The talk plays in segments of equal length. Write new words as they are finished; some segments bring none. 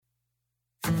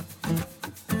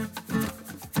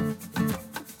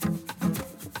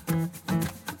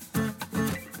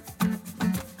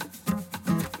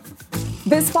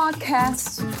This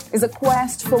podcast is a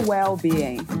quest for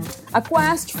well-being, a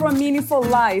quest for a meaningful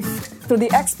life through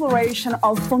the exploration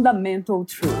of fundamental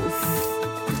truth.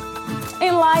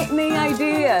 Enlightening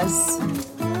ideas,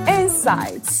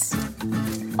 insights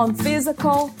on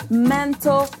physical,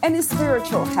 mental, and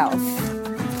spiritual health.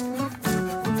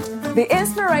 The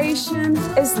inspiration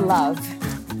is love.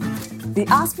 The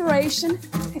aspiration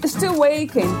is to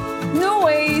awaken new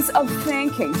ways of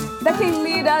thinking that can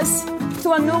lead us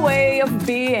to a new way of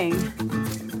being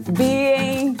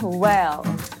well.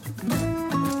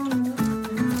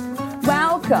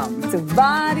 Welcome to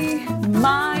Body,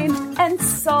 Mind, and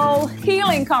Soul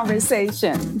Healing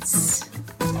Conversations.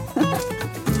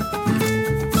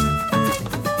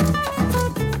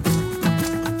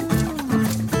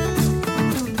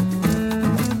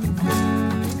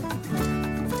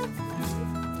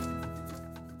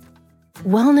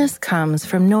 Wellness comes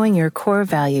from knowing your core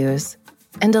values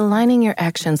and aligning your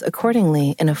actions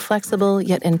accordingly in a flexible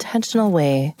yet intentional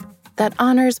way that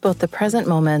honors both the present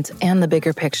moment and the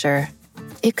bigger picture.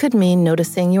 It could mean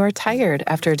noticing you are tired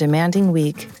after a demanding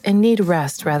week and need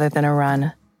rest rather than a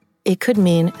run. It could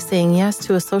mean saying yes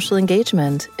to a social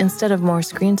engagement instead of more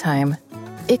screen time.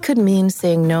 It could mean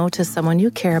saying no to someone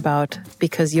you care about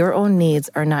because your own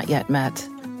needs are not yet met.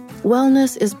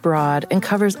 Wellness is broad and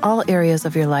covers all areas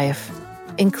of your life,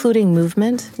 including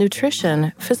movement,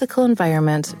 nutrition, physical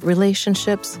environment,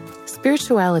 relationships,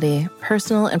 spirituality,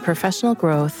 personal and professional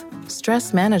growth,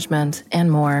 stress management, and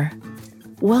more.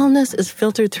 Wellness is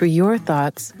filtered through your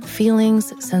thoughts,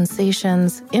 feelings,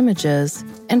 sensations, images,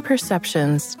 and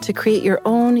perceptions to create your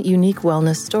own unique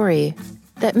wellness story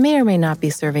that may or may not be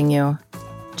serving you.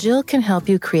 Jill can help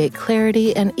you create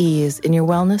clarity and ease in your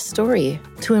wellness story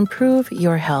to improve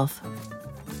your health.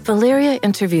 Valeria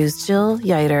interviews Jill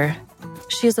Yeiter.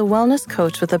 She is a wellness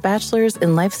coach with a bachelor's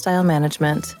in lifestyle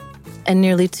management and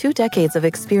nearly 2 decades of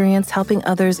experience helping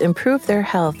others improve their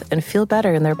health and feel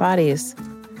better in their bodies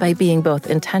by being both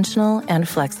intentional and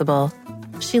flexible.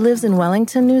 She lives in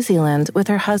Wellington, New Zealand with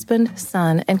her husband,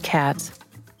 son, and cat,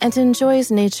 and enjoys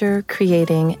nature,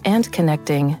 creating, and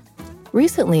connecting.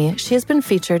 Recently, she has been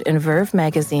featured in Verve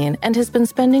magazine and has been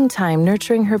spending time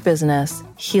nurturing her business,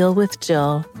 Heal with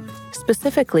Jill,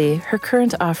 specifically her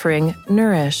current offering,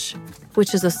 Nourish,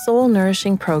 which is a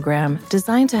soul-nourishing program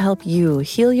designed to help you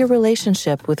heal your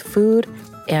relationship with food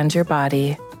and your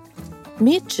body.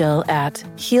 Meet Jill at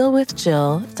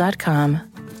healwithjill.com.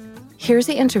 Here's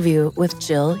the interview with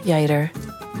Jill Yeiter.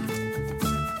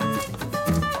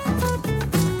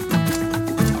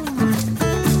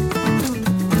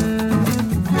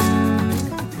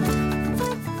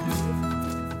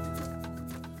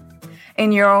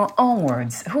 In your own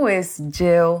words, who is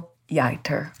Jill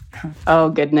Yeiter? Oh,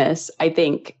 goodness. I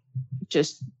think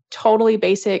just totally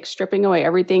basic, stripping away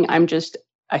everything. I'm just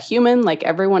a human like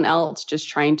everyone else, just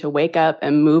trying to wake up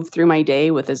and move through my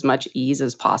day with as much ease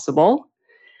as possible.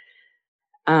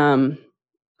 I'm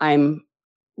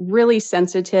really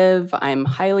sensitive. I'm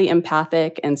highly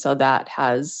empathic. And so that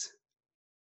has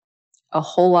a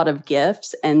whole lot of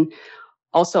gifts and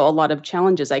also a lot of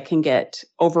challenges. I can get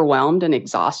overwhelmed and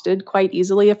exhausted quite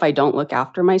easily if I don't look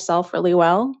after myself really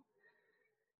well.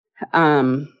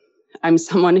 I'm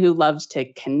someone who loves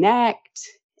to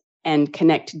connect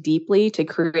deeply to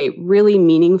create really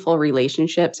meaningful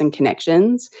relationships and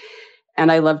connections.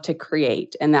 And I love to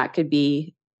create, and that could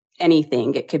be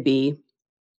anything. It could be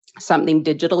something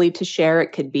digitally to share.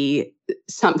 It could be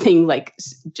something like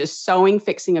just sewing,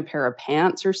 fixing a pair of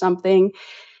pants or something.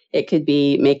 It could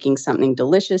be making something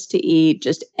delicious to eat,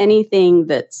 just anything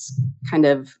that's kind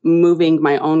of moving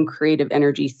my own creative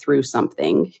energy through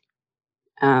something.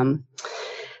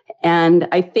 And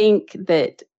I think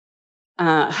that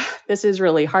this is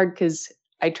really hard because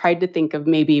I tried to think of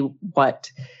maybe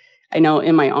what I know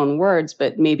in my own words,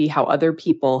 but maybe how other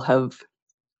people have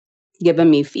given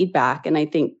me feedback. And I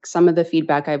think some of the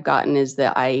feedback I've gotten is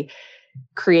that I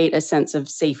create a sense of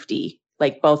safety,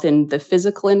 like both in the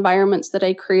physical environments that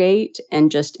I create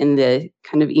and just in the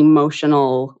kind of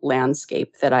emotional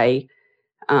landscape that I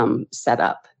set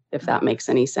up, if that makes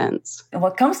any sense. And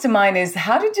what comes to mind is,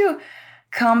 how did you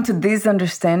come to these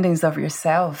understandings of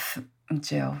yourself,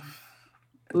 Jill?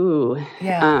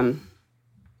 Yeah.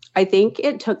 I think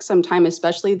it took some time,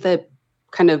 especially the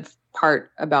kind of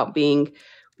part about being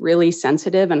really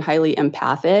sensitive and highly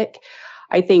empathic.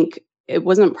 I think it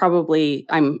wasn't probably,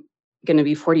 I'm going to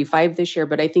be 45 this year,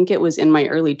 but I think it was in my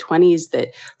early 20s that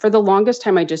for the longest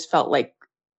time, I just felt like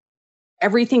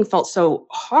everything felt so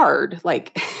hard.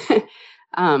 Like,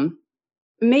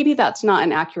 maybe that's not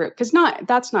an accurate, because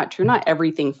that's not true. Not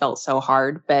everything felt so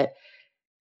hard, but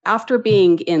after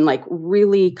being in like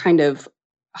really kind of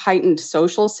heightened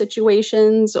social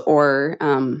situations, or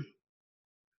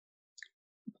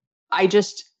I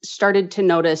just started to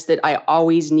notice that I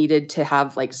always needed to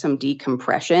have like some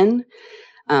decompression,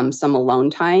 some alone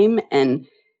time, and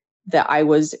that I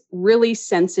was really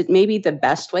sensitive. Maybe the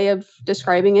best way of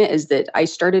describing it is that I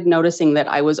started noticing that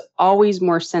I was always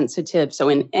more sensitive. So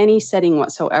in any setting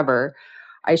whatsoever,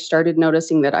 I started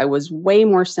noticing that I was way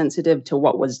more sensitive to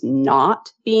what was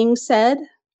not being said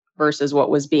versus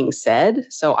what was being said.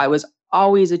 So I was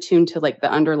always attuned to like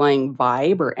the underlying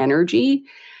vibe or energy,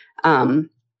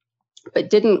 but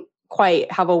didn't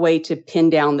quite have a way to pin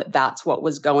down that that's what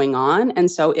was going on. And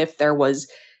so if there was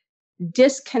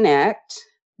disconnect,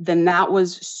 then that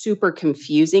was super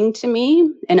confusing to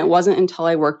me. And it wasn't until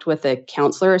I worked with a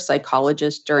counselor, a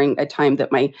psychologist, during a time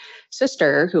that my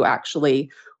sister, who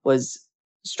actually was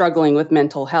struggling with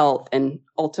mental health and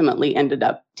ultimately ended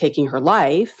up taking her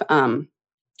life. And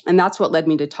that's what led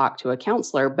me to talk to a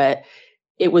counselor. But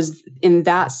it was in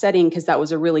that setting, because that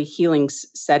was a really healing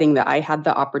setting, that I had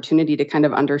the opportunity to kind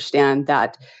of understand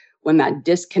that when that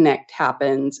disconnect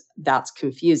happens, that's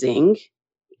confusing.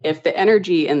 If the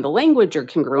energy and the language are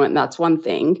congruent, that's one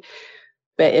thing.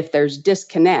 But if there's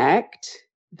disconnect,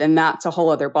 then that's a whole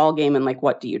other ballgame. And like,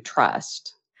 what do you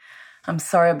trust? I'm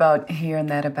sorry about hearing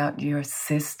that about your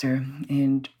sister.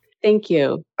 And thank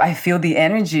you. I feel the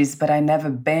energies, but I never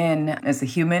been as a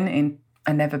human, and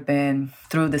I never been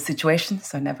through the situation.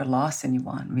 So I never lost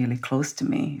anyone really close to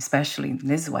me, especially in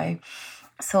this way.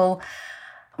 So,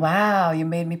 wow, you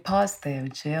made me pause there,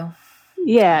 Jill.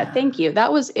 Yeah, thank you.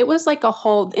 It was like a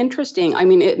whole interesting. I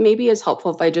mean, it maybe is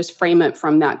helpful if I just frame it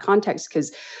from that context,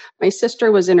 because my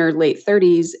sister was in her late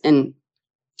 30s, and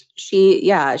she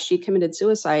committed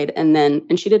suicide,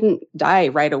 and she didn't die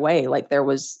right away. Like, there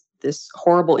was this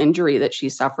horrible injury that she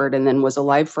suffered, and then was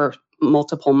alive for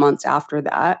multiple months after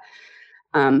that.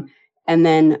 And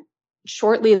then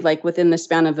shortly, like within the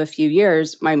span of a few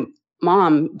years, my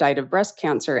mom died of breast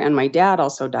cancer, and my dad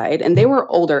also died, and they were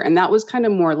older, and that was kind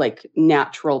of more like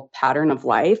natural pattern of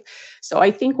life. So I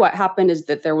think what happened is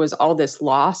that there was all this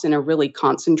loss in a really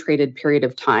concentrated period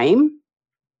of time.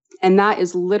 And that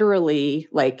is literally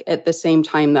like at the same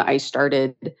time that I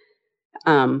started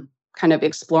kind of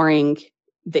exploring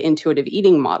the intuitive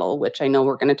eating model, which I know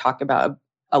we're going to talk about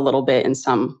a little bit in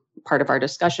some part of our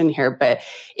discussion here, but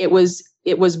it was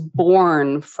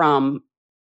born from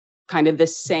kind of the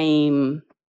same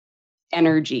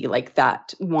energy, like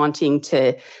that, wanting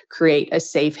to create a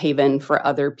safe haven for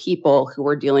other people who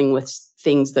were dealing with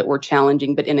things that were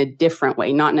challenging, but in a different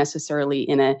way, not necessarily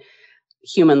in a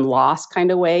human loss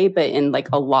kind of way, but in like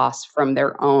a loss from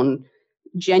their own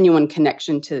genuine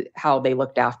connection to how they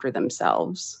looked after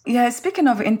themselves. Yeah, speaking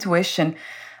of intuition,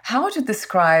 how would you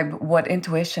describe what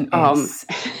intuition is?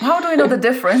 How do we know the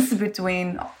difference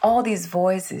between all these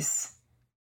voices?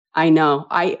 I know.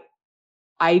 I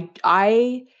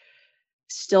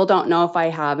still don't know if I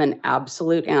have an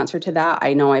absolute answer to that.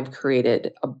 I know I've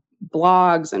created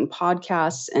blogs and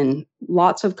podcasts and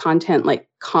lots of content, like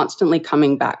constantly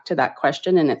coming back to that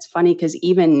question. And it's funny because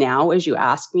even now, as you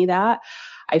ask me that,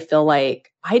 I feel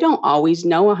like I don't always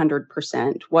know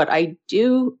 100%. What I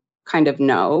do kind of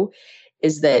know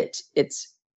is that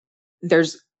it's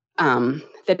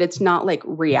not like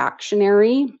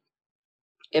reactionary,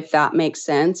 if that makes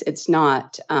sense. It's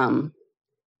not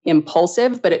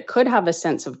impulsive, but it could have a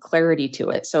sense of clarity to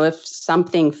it. So if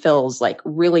something feels like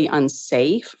really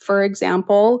unsafe, for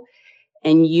example,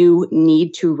 and you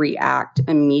need to react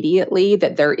immediately,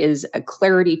 that there is a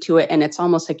clarity to it. And it's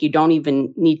almost like you don't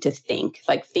even need to think,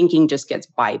 like thinking just gets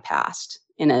bypassed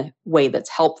in a way that's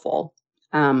helpful.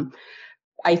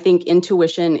 I think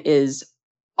intuition is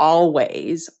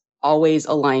always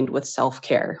aligned with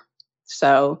self-care.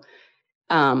 So,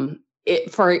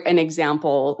 for an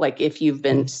example, like if you've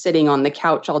been sitting on the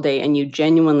couch all day and you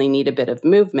genuinely need a bit of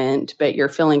movement, but you're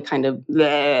feeling kind of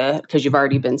bleh because you've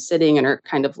already been sitting and are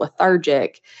kind of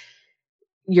lethargic,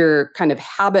 your kind of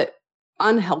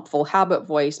unhelpful habit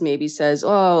voice maybe says,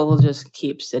 oh, we'll just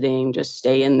keep sitting, just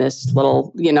stay in this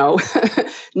little,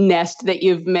 nest that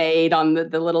you've made on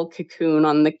the little cocoon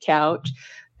on the couch.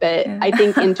 But I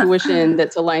think intuition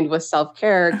that's aligned with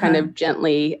self-care kind of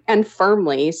gently and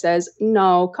firmly says,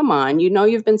 no, come on,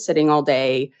 you've been sitting all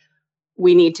day.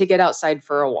 We need to get outside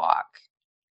for a walk.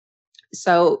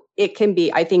 So it can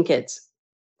be, I think it's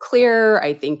clear.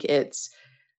 I think it's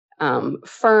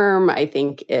firm. I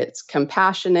think it's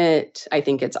compassionate. I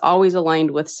think it's always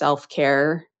aligned with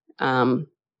self-care.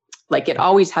 Like it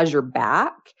always has your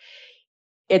back.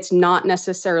 It's not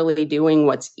necessarily doing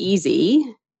what's easy,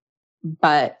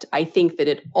 but I think that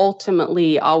it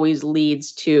ultimately always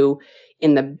leads to,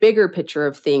 in the bigger picture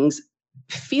of things,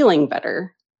 feeling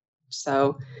better.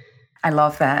 So I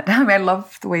love that. I mean, I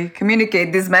love the way you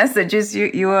communicate these messages.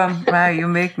 Wow, you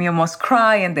make me almost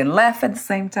cry and then laugh at the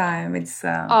same time. It's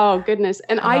oh goodness.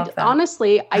 And I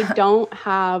honestly, I don't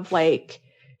have like,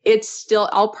 it's still,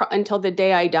 until the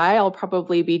day I die, I'll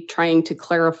probably be trying to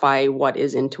clarify what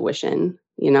is intuition.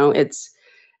 You know, it's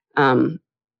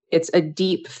a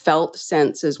deep felt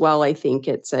sense as well. I think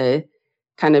it's a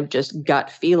kind of just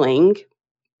gut feeling,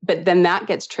 but then that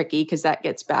gets tricky because that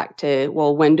gets back to,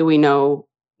 well, when do we know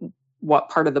what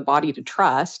part of the body to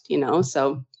trust, you know?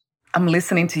 So I'm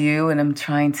listening to you and I'm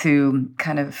trying to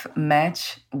kind of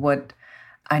match what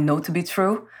I know to be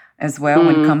true as well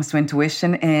when it comes to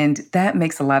intuition. And that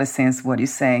makes a lot of sense, what you're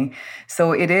saying.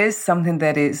 So it is something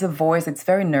that is a voice. It's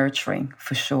very nurturing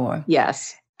for sure.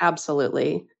 Yes,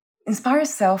 absolutely. Inspire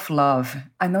self-love.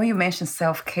 I know you mentioned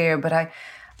self-care, but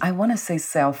I want to say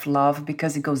self-love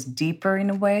because it goes deeper in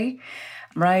a way,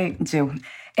 right, Jill?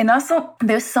 And also,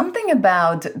 there's something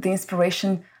about the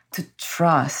inspiration to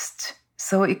trust.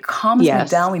 So it calms me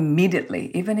down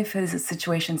immediately, even if it is a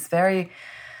situation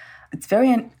it's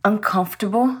very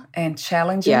uncomfortable and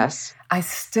challenging. Yes. I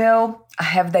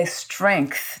have that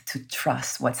strength to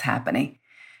trust what's happening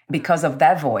because of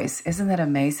that voice. Isn't that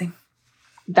amazing?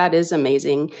 That is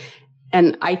amazing.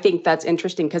 And I think that's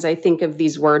interesting because I think of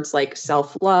these words like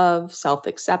self-love,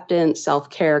 self-acceptance,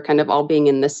 self-care, kind of all being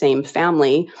in the same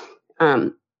family.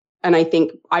 And I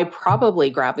think I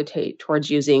probably gravitate towards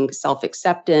using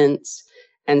self-acceptance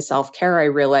and self-care, I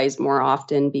realized more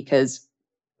often because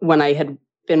when I had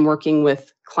been working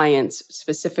with clients,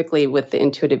 specifically with the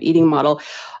intuitive eating model,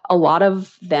 a lot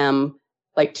of them,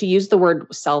 like to use the word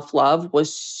self-love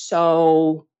was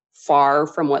so far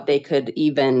from what they could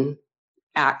even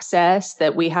access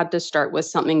that we had to start with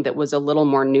something that was a little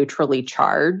more neutrally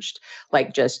charged,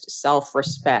 like just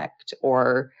self-respect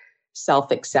or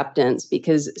self-acceptance,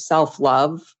 because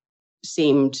self-love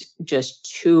seemed just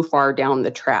too far down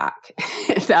the track,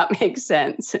 if that makes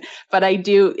sense. But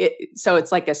so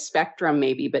it's like a spectrum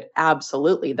maybe, but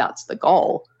absolutely that's the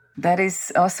goal. That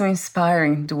is also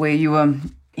inspiring, the way you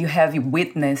have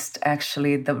witnessed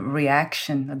actually the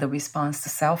reaction, the response to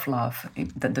self-love,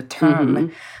 the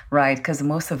term, right? Because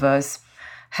most of us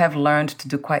have learned to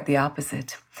do quite the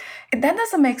opposite. That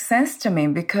doesn't make sense to me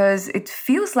because it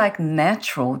feels like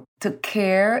natural to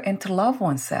care and to love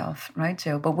oneself, right,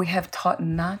 Jill? But we have taught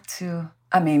not to.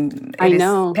 I mean,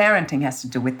 parenting has to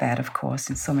do with that, of course,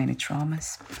 in so many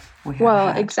traumas.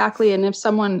 Exactly. And if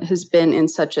someone has been in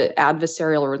such an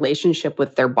adversarial relationship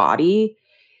with their body,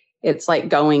 it's like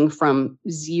going from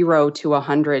 0 to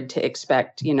 100 to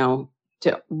expect, to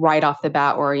right off the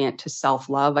bat orient to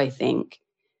self-love, I think.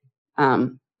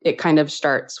 It kind of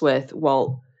starts with,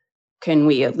 well, can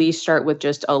we at least start with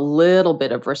just a little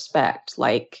bit of respect,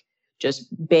 like just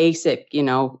basic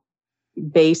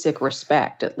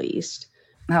respect at least.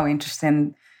 How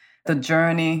interesting. The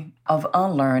journey of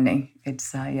unlearning.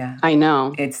 It's, I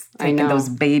know. It's taking those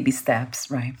baby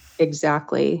steps, right?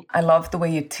 Exactly. I love the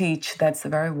way you teach. That's a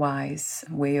very wise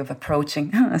way of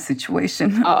approaching a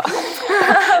situation.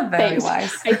 Very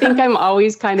wise. I think I'm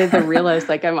always kind of the realist.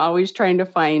 Like I'm always trying to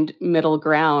find middle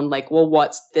ground. Like, well,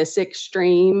 what's this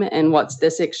extreme and what's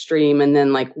this extreme? And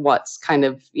then like, what's kind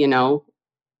of,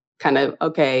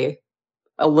 okay,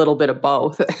 a little bit of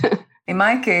both. In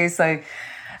my case, I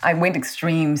went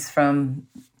extremes from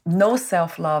no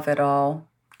self-love at all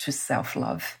to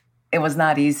self-love. It was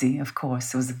not easy, of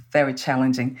course. It was very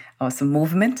challenging. Also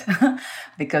movement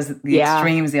because the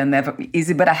extremes are never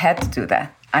easy, but I had to do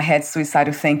that. I had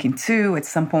suicidal thinking too at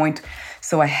some point.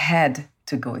 So I had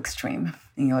to go extreme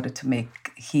in order to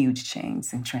make huge change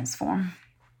and transform.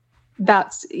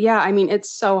 It's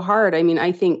so hard. I mean,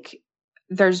 I think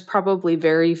there's probably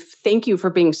thank you for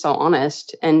being so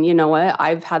honest. And you know what?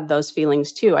 I've had those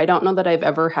feelings too. I don't know that I've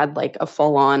ever had like a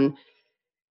full on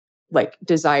like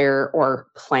desire or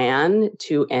plan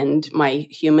to end my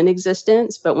human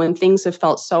existence. But when things have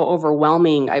felt so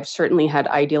overwhelming, I've certainly had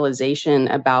idealization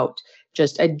about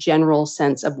just a general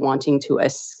sense of wanting to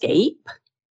escape,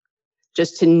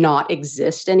 just to not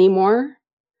exist anymore.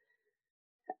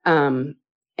 And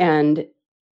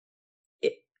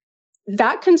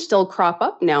that can still crop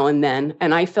up now and then.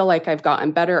 And I feel like I've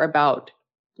gotten better about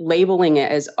labeling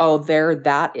it as, oh, there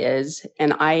that is.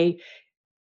 And I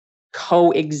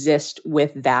coexist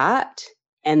with that.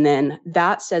 And then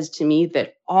that says to me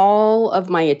that all of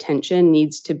my attention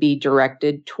needs to be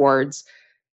directed towards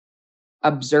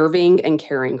observing and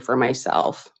caring for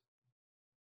myself.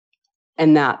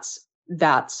 And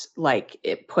that's like,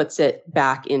 it puts it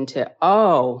back into,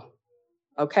 oh,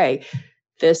 okay,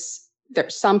 there's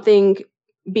something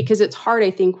because it's hard,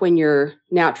 I think, when you're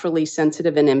naturally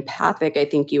sensitive and empathic, I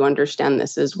think you understand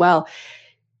this as well.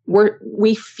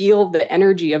 We feel the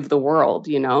energy of the world,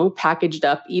 packaged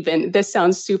up. Even this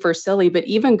sounds super silly, but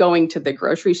even going to the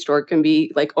grocery store can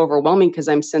be like overwhelming because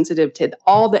I'm sensitive to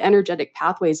all the energetic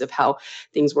pathways of how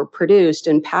things were produced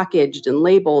and packaged and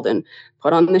labeled and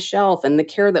put on the shelf and the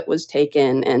care that was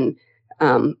taken.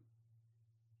 And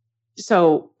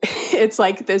so it's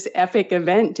like this epic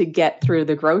event to get through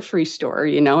the grocery store,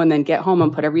 and then get home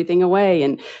and put everything away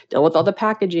and deal with all the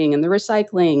packaging and the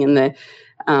recycling and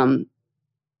the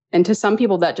and to some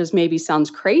people, that just maybe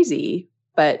sounds crazy.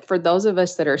 But for those of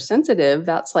us that are sensitive,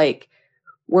 that's like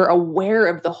we're aware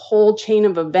of the whole chain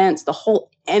of events, the whole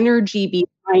energy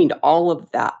behind all of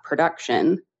that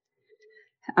production.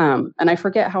 And I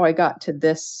forget how I got to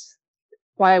this,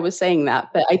 why I was saying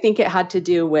that. But I think it had to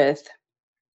do with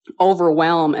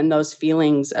overwhelm and those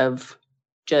feelings of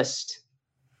just,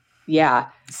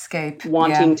 escape,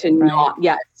 wanting to not,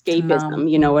 escapism,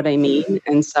 you know what I mean?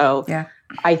 And so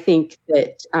I think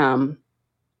that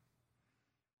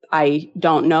I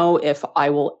don't know if I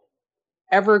will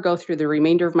ever go through the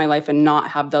remainder of my life and not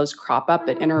have those crop up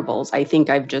at intervals. I think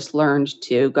I've just learned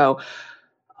to go,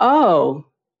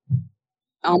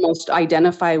 almost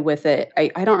identify with it.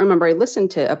 I don't remember. I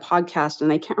listened to a podcast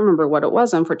and I can't remember what it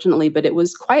was, unfortunately, but it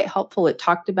was quite helpful. It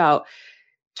talked about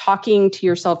talking to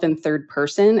yourself in third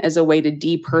person as a way to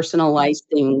depersonalize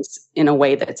things in a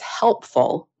way that's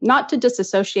helpful, not to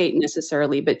disassociate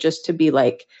necessarily, but just to be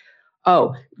like,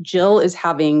 oh, Jill is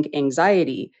having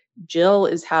anxiety. Jill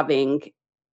is having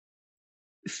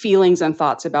feelings and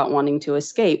thoughts about wanting to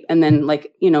escape. And then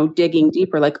digging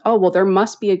deeper, like, oh, well, there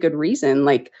must be a good reason.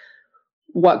 Like,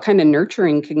 what kind of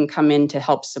nurturing can come in to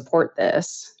help support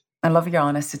this? I love your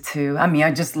honesty too. I mean,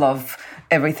 I just love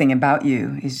everything about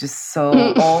you. It's just so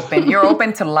open. You're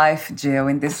open to life, Jill,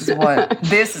 and this is what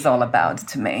this is all about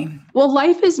to me. Well,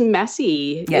 life is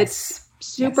messy. Yes. It's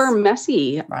super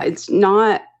messy. Right. It's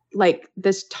not like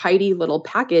this tidy little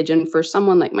package. And for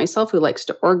someone like myself who likes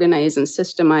to organize and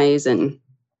systemize and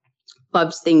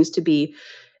loves things to be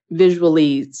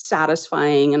visually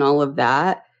satisfying and all of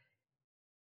that,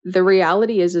 the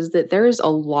reality is that there is a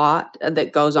lot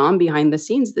that goes on behind the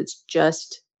scenes that's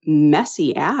just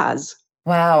messy as.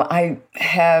 Wow, I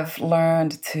have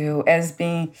learned to, as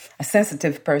being a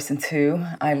sensitive person too,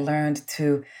 I learned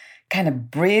to kind of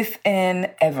breathe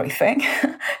in everything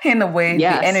in a way, the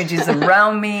energies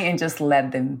around me, and just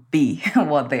let them be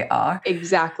what they are.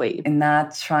 Exactly. And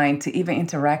not trying to even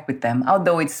interact with them,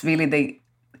 although it's really they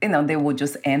will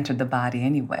just enter the body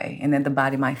anyway. And then the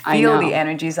body might feel the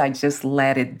energies. I just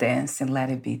let it dance and let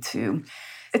it be too.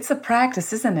 It's a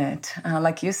practice, isn't it?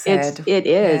 Like you said. It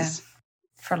is.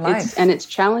 For life. It's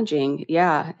challenging.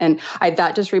 Yeah. And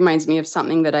that just reminds me of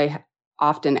something that I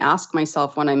often ask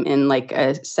myself when I'm in like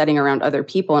a setting around other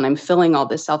people and I'm feeling all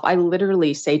this self. I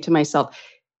literally say to myself,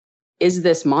 is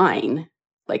this mine?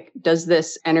 Like, does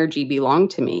this energy belong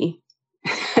to me?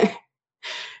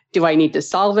 Do I need to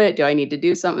solve it? Do I need to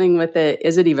do something with it?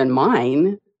 Is it even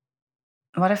mine?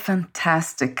 What a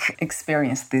fantastic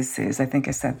experience this is. I think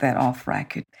I said that off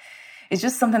record. It's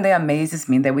just something that amazes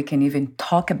me that we can even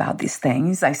talk about these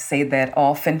things. I say that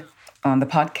often on the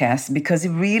podcast because it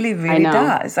really, really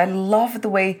does. I love the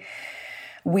way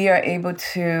we are able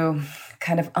to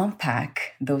kind of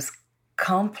unpack those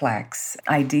complex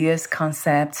ideas,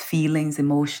 concepts, feelings,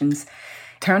 emotions,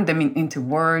 turn them into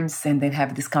words and then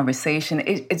have this conversation.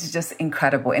 It's just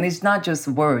incredible. And it's not just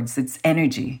words, it's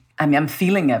energy. I mean, I'm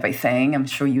feeling everything. I'm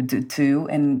sure you do too.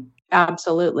 And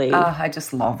absolutely. I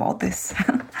just love all this,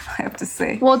 I have to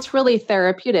say. Well, it's really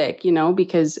therapeutic,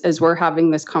 because as we're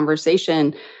having this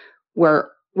conversation,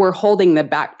 we're holding the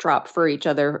backdrop for each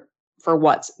other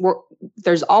for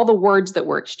there's all the words that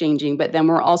we're exchanging, but then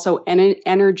we're also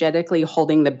energetically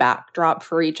holding the backdrop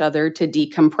for each other to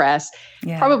decompress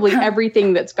probably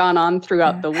everything that's gone on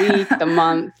throughout the week, the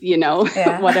month,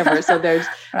 whatever. So there's,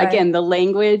 again, the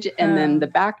language and then the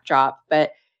backdrop,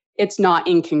 but it's not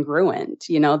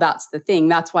incongruent. That's the thing.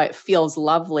 That's why it feels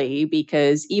lovely,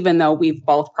 because even though we've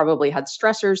both probably had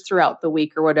stressors throughout the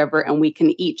week or whatever, and we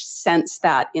can each sense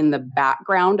that in the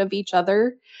background of each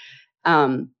other,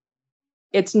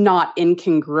 it's not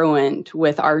incongruent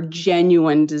with our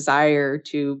genuine desire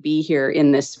to be here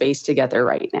in this space together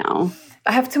right now.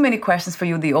 I have too many questions for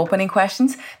you, the opening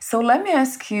questions. So let me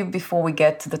ask you before we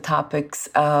get to the topics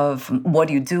of what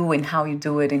you do and how you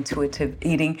do it, intuitive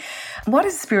eating. What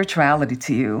is spirituality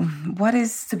to you? What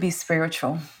is to be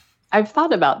spiritual? I've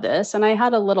thought about this, and I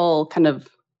had a little kind of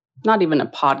not even a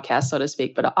podcast, so to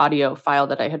speak, but an audio file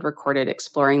that I had recorded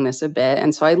exploring this a bit.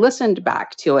 And so I listened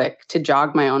back to it to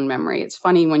jog my own memory. It's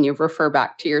funny when you refer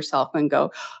back to yourself and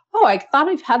go, oh, I thought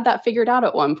I've had that figured out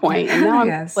at one point, and now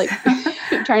I'm like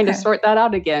trying to sort that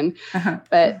out again.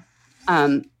 But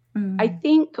I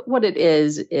think what it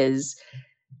is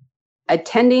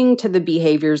attending to the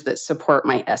behaviors that support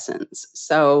my essence.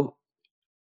 So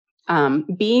I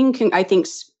think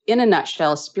in a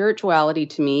nutshell, spirituality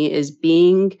to me is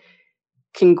being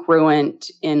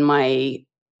congruent in my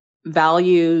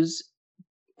values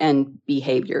and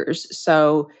behaviors.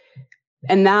 So,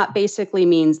 and that basically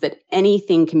means that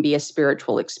anything can be a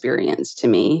spiritual experience to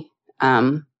me.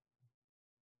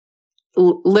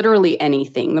 Literally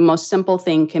anything. The most simple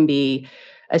thing can be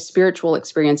a spiritual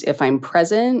experience if I'm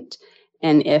present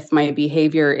and if my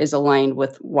behavior is aligned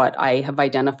with what I have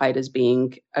identified as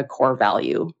being a core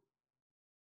value.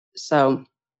 So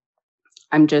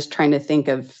I'm just trying to think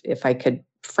of if I could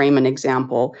frame an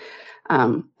example.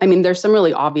 I mean, there's some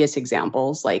really obvious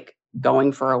examples like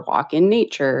going for a walk in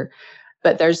nature,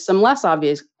 but there's some less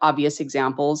obvious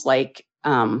examples like,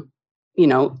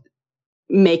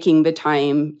 making the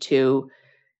time to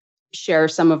share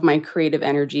some of my creative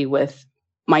energy with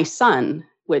my son,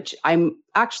 which I'm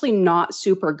actually not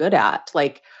super good at.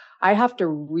 Like, I have to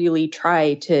really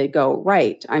try to go,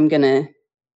 right, I'm going to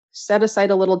set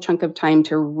aside a little chunk of time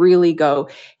to really go,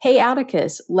 hey,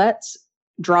 Atticus, let's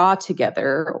draw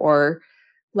together, or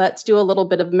let's do a little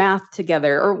bit of math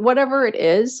together, or whatever it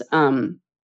is.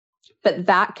 But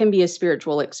that can be a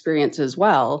spiritual experience as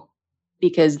well,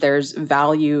 because there's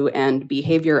value and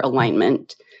behavior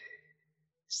alignment.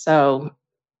 So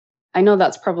I know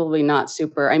that's probably not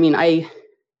super. I mean, I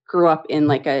grew up in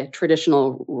like a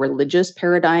traditional religious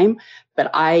paradigm, but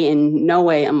I in no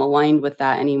way am aligned with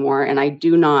that anymore. And I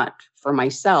do not, for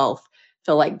myself,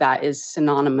 feel like that is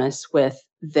synonymous with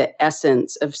the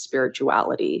essence of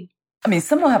spirituality. I mean,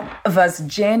 some of us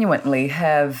genuinely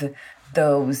have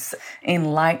those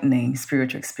enlightening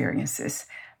spiritual experiences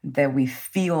that we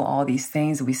feel all these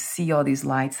things, we see all these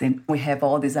lights, and we have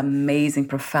all these amazing,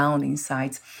 profound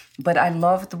insights. But I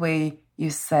love the way you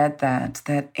said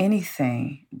that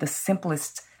anything, the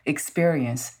simplest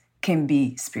experience can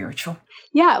be spiritual.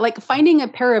 Yeah, like finding a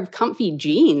pair of comfy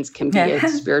jeans can be a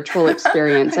spiritual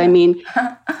experience. I mean,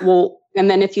 well, and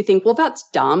then if you think, well, that's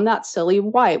dumb, that's silly,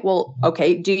 why? Well,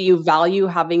 okay, do you value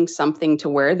having something to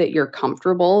wear that you're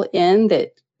comfortable in,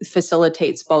 that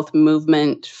facilitates both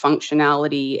movement,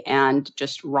 functionality, and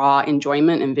just raw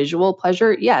enjoyment and visual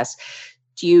pleasure? Yes.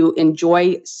 Do you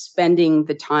enjoy spending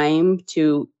the time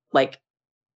to like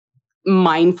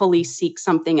mindfully seek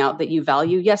something out that you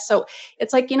value? Yes. So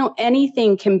it's like,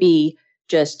 anything can be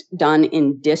just done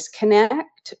in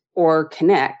disconnect or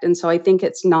connect. And so I think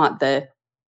it's not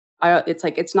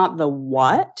it's not the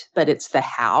what, but it's the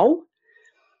how.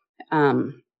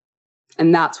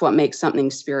 And that's what makes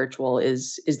something spiritual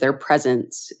is their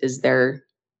presence, is their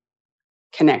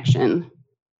connection.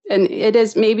 And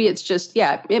it's just,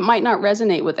 it might not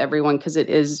resonate with everyone because it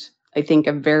is, I think,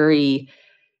 a very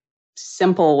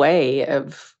simple way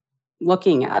of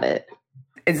looking at it.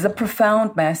 It's a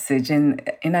profound message. And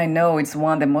I know it's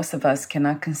one that most of us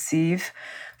cannot conceive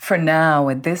for now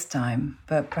at this time,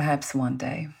 but perhaps one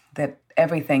day, that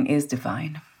everything is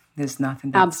divine. There's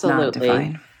nothing that's not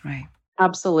divine. Right.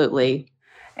 Absolutely.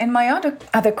 And my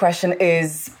other question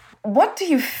is, what do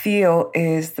you feel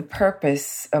is the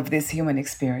purpose of this human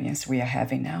experience we are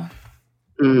having now?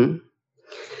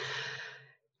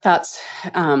 That's,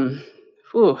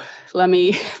 let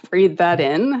me breathe that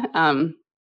in.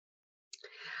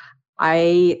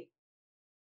 I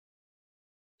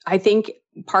think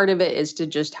part of it is to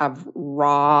just have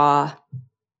raw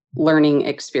learning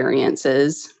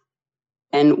experiences,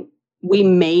 and we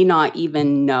may not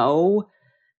even know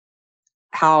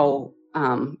how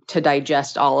to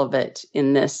digest all of it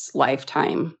in this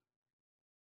lifetime.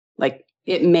 Like,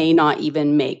 it may not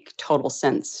even make total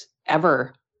sense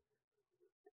ever.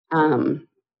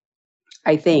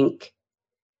 I think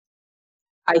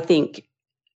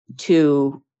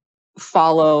to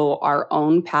follow our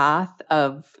own path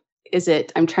of,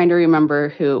 I'm trying to remember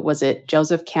who was it,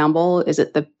 Joseph Campbell? Is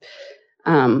it the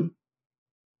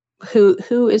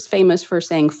who is famous for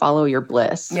saying follow your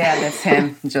bliss? Yeah, that's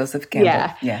him, Joseph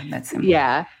Campbell. Yeah, that's him.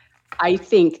 Yeah. I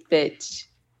think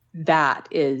that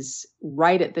is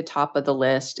right at the top of the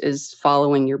list, is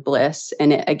following your bliss.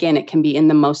 And it can be in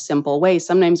the most simple way.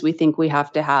 Sometimes we think we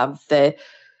have to have the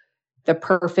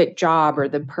perfect job or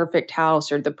the perfect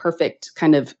house or the perfect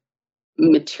kind of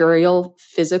material,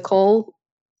 physical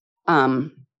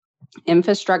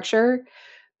infrastructure.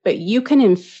 but you can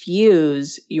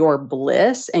infuse your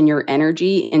bliss and your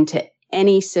energy into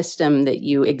any system that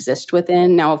you exist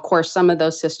within. Now, of course, some of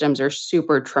those systems are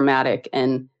super traumatic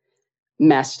and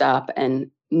messed up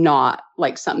and not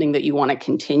like something that you want to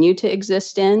continue to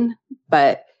exist in.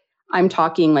 But I'm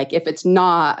talking like if it's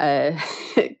not a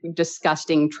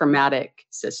disgusting traumatic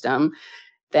system,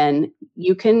 then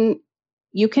you can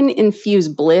infuse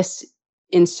bliss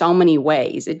in so many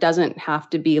ways. It doesn't have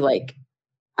to be like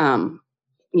the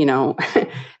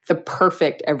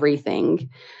perfect everything.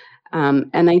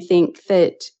 And I think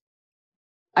that,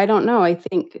 I don't know, I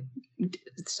think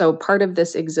so part of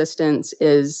this existence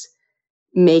is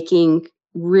making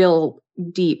real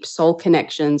deep soul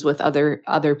connections with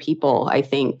other people, I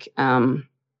think, and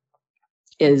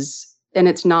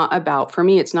it's not about, for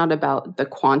me, it's not about the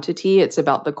quantity, it's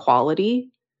about the quality.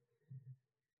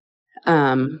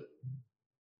 And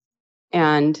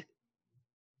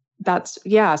that's,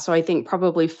 so I think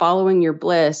probably following your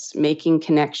bliss, making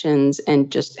connections, and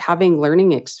just having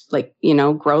learning,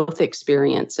 growth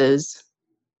experiences.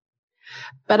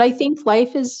 But I think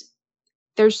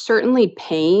there's certainly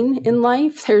pain in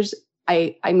life.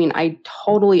 I mean, I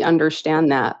totally understand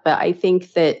that, but I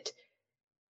think that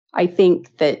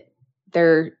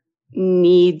there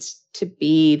needs to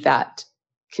be that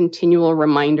continual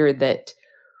reminder that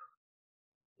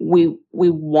we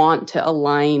want to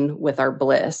align with our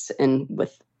bliss and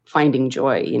with finding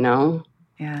joy,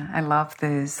 Yeah, I love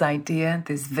this idea,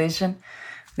 this vision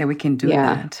that we can do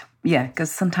that. Yeah,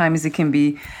 because sometimes it can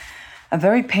be a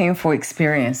very painful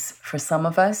experience for some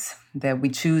of us that we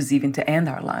choose even to end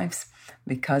our lives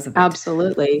because of it.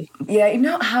 Absolutely. Yeah, you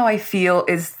know how I feel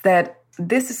is that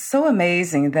this is so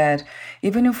amazing that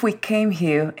even if we came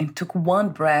here and took one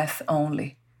breath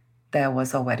only, that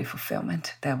was already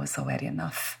fulfillment. That was already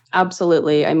enough.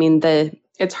 Absolutely. I mean,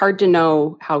 it's hard to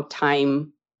know how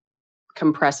time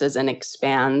compresses and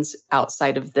expands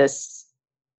outside of this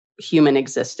human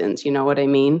existence. You know what I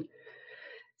mean?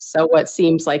 So what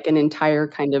seems like an entire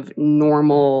kind of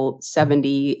normal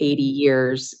 70, 80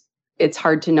 years, it's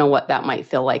hard to know what that might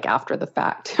feel like after the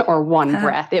fact or one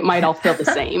breath. It might all feel the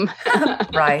same.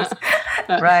 Right.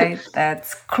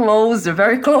 That's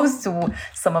very close to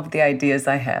some of the ideas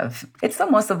I have. It's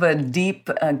almost of a deep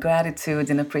gratitude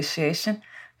and appreciation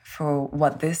for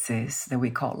what this is that we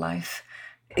call life.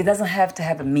 It doesn't have to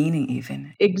have a meaning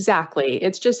even. Exactly.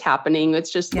 It's just happening.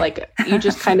 It's just like, you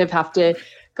just kind of have to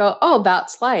go, oh,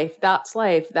 that's life. That's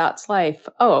life. That's life.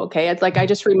 Oh, okay. It's like, I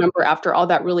just remember after all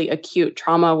that really acute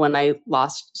trauma when I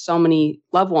lost so many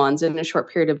loved ones in a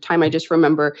short period of time, I just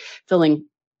remember feeling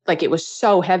like it was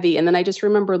so heavy. And then I just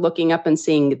remember looking up and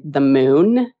seeing the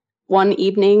moon one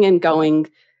evening and going,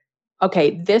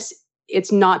 okay,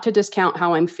 it's not to discount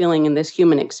how I'm feeling in this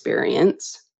human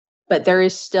experience, but there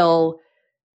is still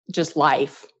just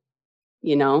life,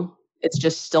 it's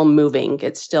just still moving.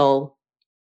 It's still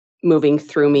moving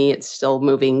through me. It's still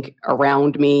moving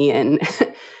around me, and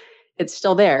it's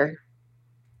still there.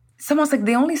 It's almost like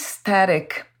the only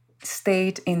static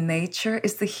state in nature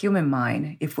is the human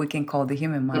mind, if we can call the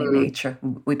human mind nature,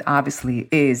 which obviously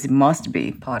must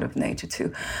be part of nature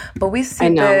too. But we see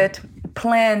that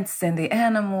plants and the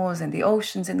animals and the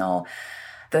oceans and all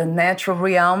the natural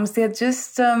realms, they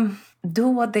just do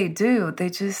what they do. They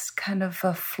just kind of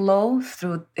flow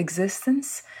through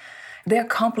existence. They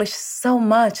accomplish so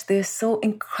much. They're so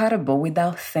incredible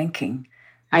without thinking.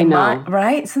 I know.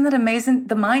 Right? Isn't that amazing?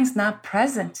 The mind's not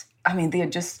present. I mean, they're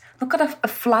just, look at a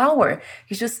flower.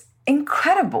 It's just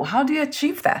incredible. How do you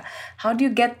achieve that? How do you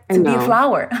get to be a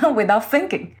flower without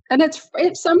thinking? And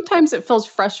sometimes it feels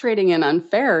frustrating and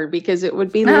unfair because it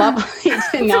would be lovely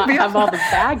to not have all the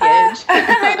baggage.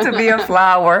 To be a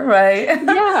flower, right?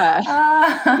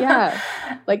 Yeah.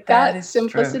 Like that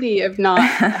simplicity true. Of not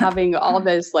having all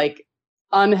this like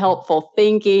unhelpful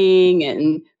thinking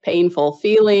and painful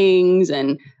feelings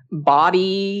and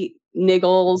body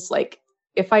niggles. Like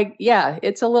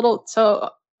it's a little, so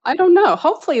I don't know.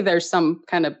 Hopefully there's some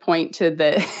kind of point to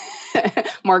the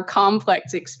more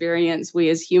complex experience we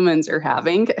as humans are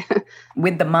having.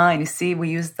 With the mind, you see, we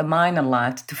use the mind a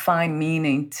lot to find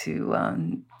meaning,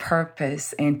 to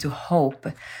purpose, and to hope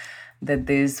that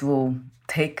this will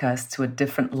take us to a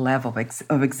different level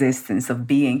of existence, of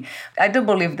being. I do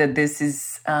believe that this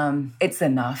is, it's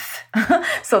enough.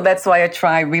 So that's why I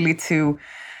try really to,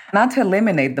 not to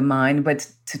eliminate the mind, but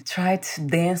to try to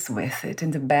dance with it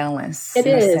and to balance. It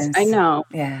is, I know.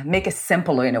 Yeah, make it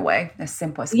simpler in a way, as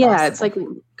simple as possible. Yeah, it's like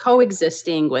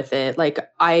coexisting with it. Like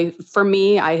for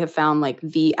me, I have found like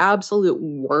the absolute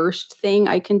worst thing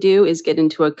I can do is get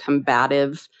into a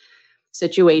combative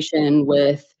situation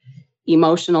with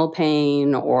emotional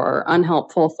pain or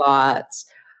unhelpful thoughts.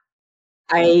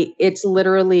 It's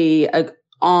literally an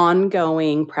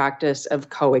ongoing practice of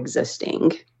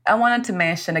coexisting. I wanted to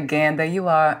mention again that you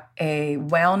are a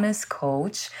wellness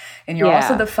coach, and you're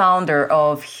also the founder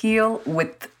of Heal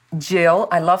with Jill.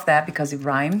 I love that because it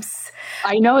rhymes.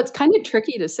 I know, it's kind of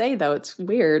tricky to say, though. It's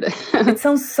weird. It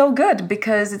sounds so good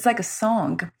because it's like a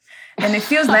song. And it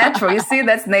feels natural. You see,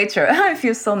 that's nature. It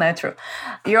feels so natural.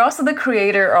 You're also the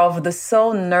creator of the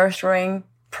Soul Nurturing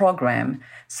program.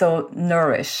 So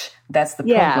Nourish, that's the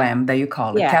program that you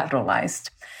call it, capitalized.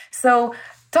 So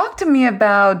talk to me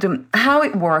about how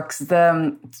it works,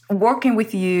 the working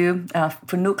with you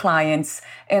for new clients,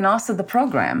 and also the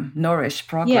program, Nourish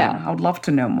program. Yeah. I would love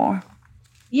to know more.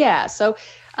 Yeah. So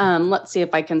let's see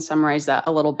if I can summarize that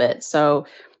a little bit. So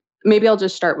maybe I'll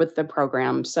just start with the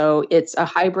program. So it's a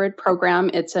hybrid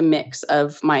program. It's a mix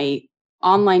of my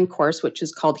online course, which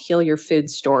is called Heal Your Food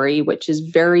Story, which is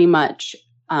very much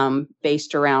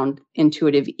based around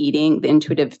intuitive eating, the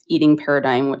intuitive eating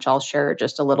paradigm, which I'll share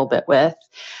just a little bit with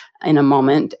in a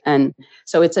moment. And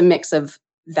so it's a mix of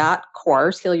that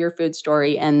course, Heal Your Food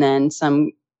Story, and then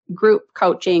some group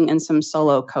coaching and some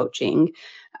solo coaching.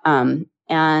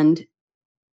 And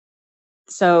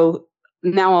so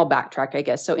now I'll backtrack, I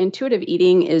guess. So intuitive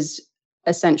eating is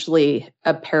essentially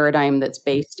a paradigm that's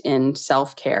based in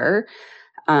self-care.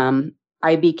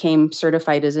 I became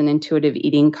certified as an intuitive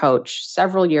eating coach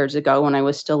several years ago when I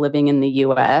was still living in the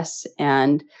US.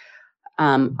 And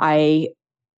it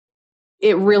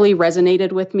really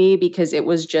resonated with me because it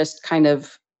was just kind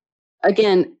of,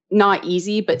 again, not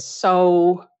easy, but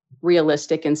so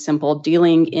realistic and simple,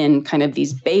 dealing in kind of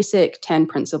these basic 10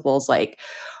 principles like,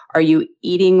 are you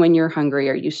eating when you're hungry?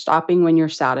 Are you stopping when you're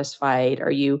satisfied? Are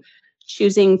you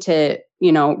choosing to,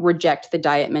 reject the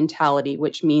diet mentality,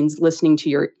 which means listening to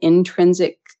your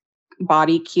intrinsic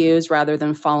body cues rather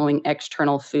than following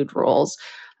external food rules?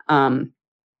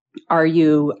 Are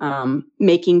you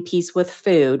making peace with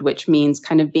food, which means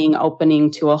kind of being opening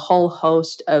to a whole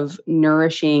host of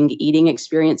nourishing eating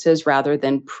experiences rather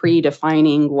than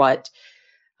predefining what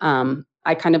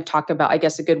I kind of talk about? I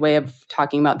guess a good way of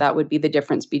talking about that would be the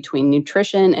difference between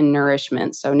nutrition and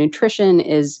nourishment. So nutrition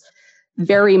is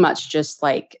very much just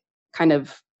like kind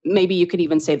of, maybe you could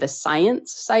even say the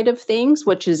science side of things,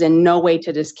 which is in no way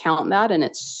to discount that. And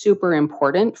it's super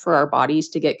important for our bodies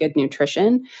to get good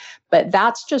nutrition. But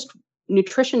that's just,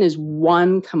 nutrition is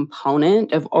one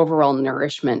component of overall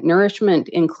nourishment. Nourishment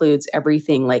includes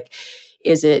everything like,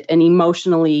 is it an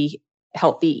emotionally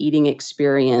healthy eating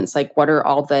experience? Like, what are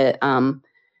all the,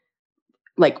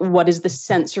 what is the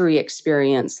sensory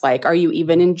experience like? Are you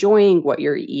even enjoying what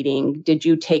you're eating? Did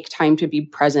you take time to be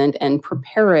present and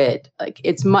prepare it? Like,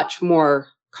 it's much more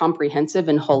comprehensive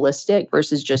and holistic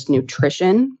versus just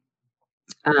nutrition.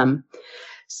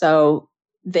 So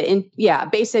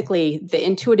basically the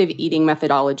intuitive eating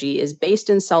methodology is based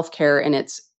in self-care, and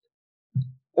it's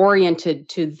oriented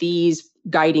to these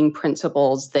guiding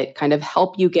principles that kind of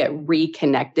help you get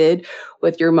reconnected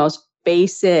with your most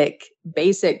basic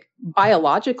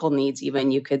biological needs,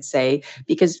 even, you could say.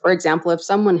 Because, for example, if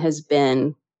someone has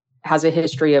a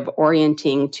history of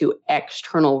orienting to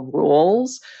external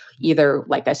rules, either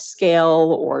like a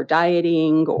scale or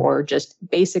dieting or just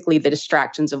basically the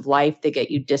distractions of life that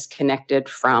get you disconnected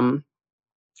from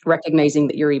recognizing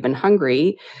that you're even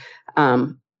hungry,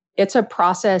 it's a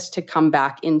process to come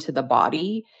back into the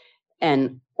body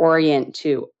and orient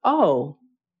to, oh,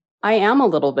 I am a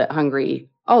little bit hungry.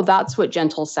 Oh, that's what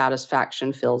gentle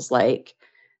satisfaction feels like.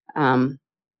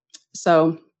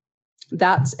 So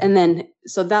that's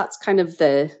kind of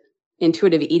the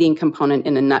intuitive eating component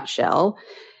in a nutshell.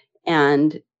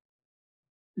 And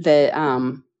the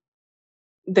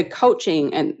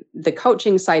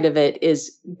coaching side of it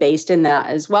is based in that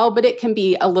as well, but it can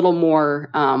be a little more,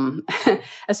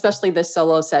 especially the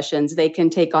solo sessions, they can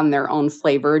take on their own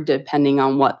flavor depending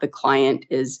on what the client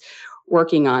is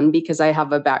working on, because I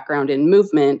have a background in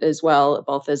movement as well,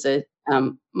 both as a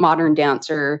modern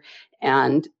dancer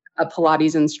and a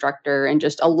Pilates instructor and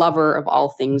just a lover of all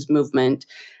things movement,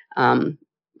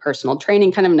 personal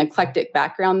training, kind of an eclectic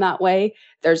background that way.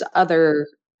 There's other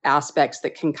aspects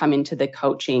that can come into the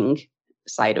coaching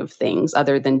side of things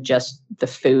other than just the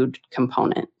food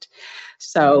component.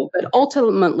 So, but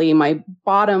ultimately my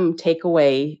bottom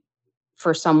takeaway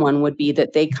for someone would be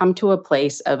that they come to a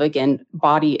place of, again,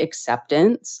 body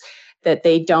acceptance, that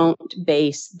they don't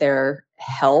base their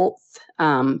health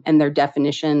and their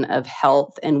definition of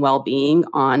health and well-being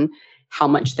on how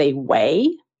much they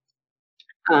weigh,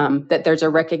 that there's a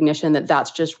recognition that that's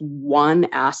just one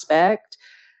aspect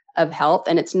of health,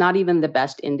 and it's not even the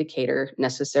best indicator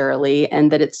necessarily,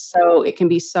 and that it can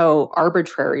be so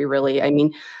arbitrary, really. I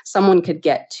mean, someone could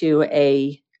get to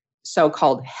a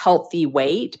so-called healthy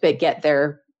weight, but get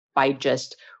there by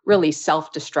just really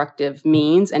self-destructive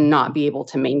means and not be able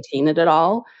to maintain it at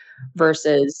all,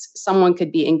 versus someone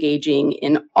could be engaging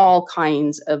in all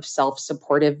kinds of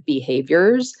self-supportive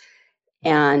behaviors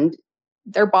and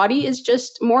their body is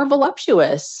just more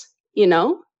voluptuous,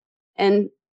 and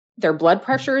their blood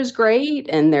pressure is great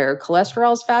and their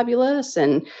cholesterol is fabulous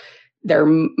and they're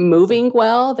moving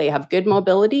well, they have good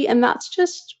mobility, and that's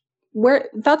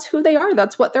who they are.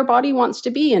 That's what their body wants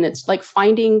to be. And it's like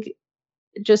finding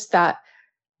just that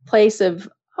place of,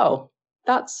 oh,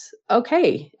 that's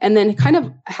okay. And then kind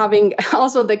of having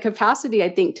also the capacity, I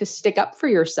think, to stick up for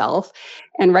yourself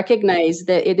and recognize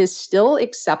that it is still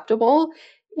acceptable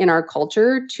in our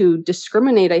culture to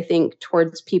discriminate, I think,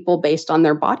 towards people based on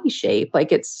their body shape.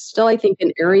 Like it's still, I think,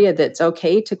 an area that's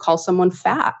okay to call someone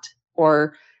fat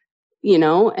or,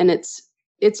 and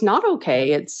it's not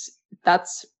okay. It's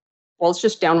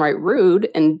just downright rude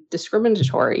and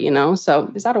discriminatory,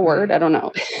 So is that a word? I don't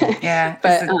know. Yeah.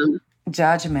 But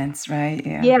judgments, right?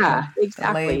 Yeah,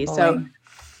 exactly. So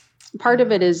part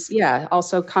of it is,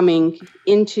 also coming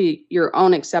into your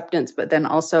own acceptance, but then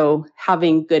also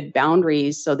having good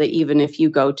boundaries so that even if you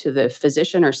go to the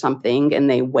physician or something and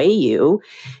they weigh you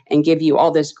and give you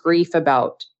all this grief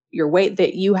about your weight,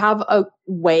 that you have a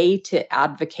way to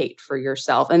advocate for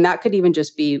yourself. And that could even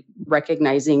just be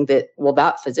recognizing that, well,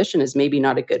 that physician is maybe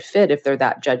not a good fit if they're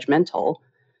that judgmental.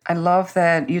 I love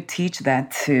that you teach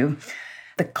that too.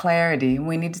 The clarity.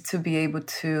 We need to be able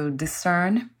to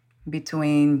discern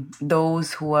between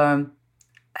those who are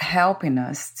helping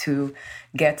us to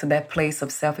get to that place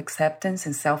of self-acceptance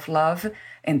and self-love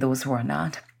and those who are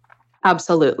not.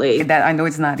 Absolutely. That I know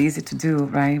it's not easy to do,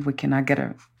 right? We cannot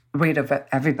get rid of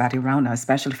everybody around us,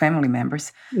 especially family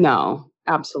members. No,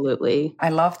 absolutely. I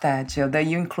love that, Jill, that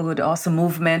you include also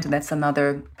movement. That's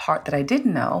another part that I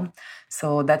didn't know.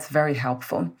 So that's very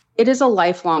helpful. It is a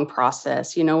lifelong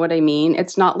process. You know what I mean?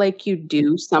 It's not like you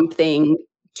do something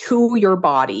to your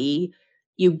body,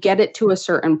 you get it to a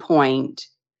certain point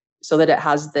so that it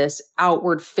has this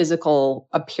outward physical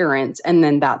appearance, and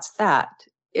then that's that.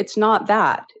 It's not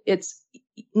that.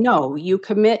 You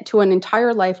commit to an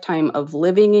entire lifetime of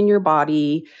living in your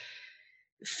body,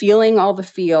 feeling all the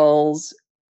feels,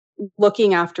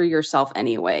 looking after yourself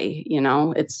anyway.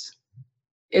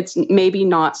 It's maybe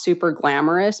not super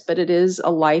glamorous, but it is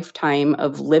a lifetime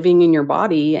of living in your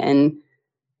body and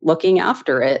looking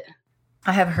after it.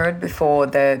 I have heard before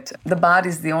that the body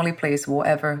is the only place we'll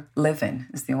ever live in.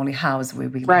 It's the only house where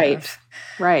we live.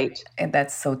 Right. And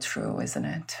that's so true, isn't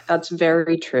it? That's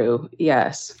very true.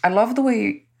 Yes. I love the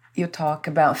way you talk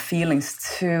about feelings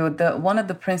too. One of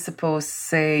the principles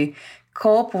say,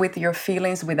 cope with your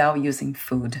feelings without using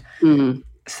food. Mm-hmm.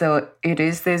 So it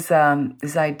is this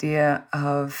idea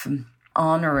of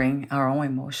honoring our own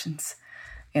emotions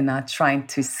and not trying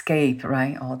to escape,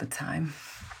 right, all the time.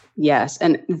 Yes.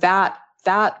 And that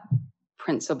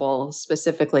principle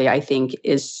specifically, I think,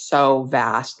 is so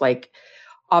vast. Like,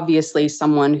 obviously,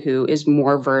 someone who is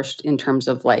more versed in terms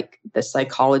of like the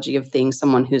psychology of things,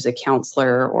 someone who's a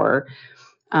counselor or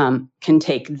can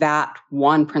take that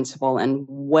one principle and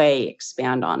way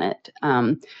expand on it.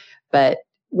 But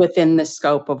within the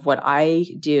scope of what I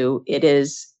do, it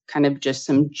is kind of just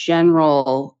some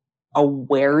general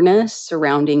awareness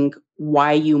surrounding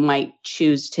why you might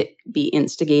choose to be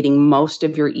instigating most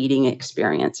of your eating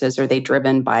experiences. Are they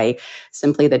driven by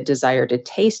simply the desire to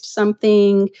taste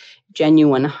something,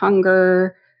 genuine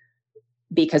hunger,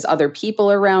 because other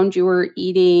people around you are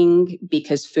eating,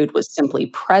 because food was simply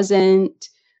present,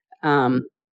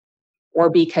 or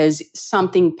because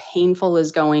something painful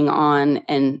is going on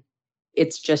and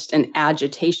it's just an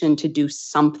agitation to do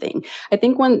something. I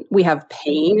think when we have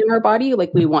pain in our body,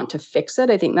 like we want to fix it,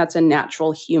 I think that's a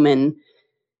natural human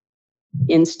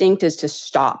instinct, is to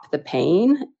stop the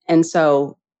pain. And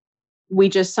so we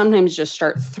just sometimes just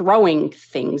start throwing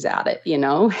things at it, Yes,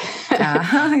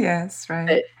 right.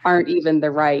 that aren't even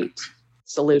the right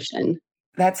solution.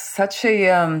 That's such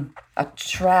a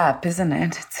trap, isn't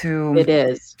it? It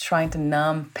is. Trying to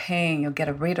numb pain or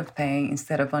get rid of pain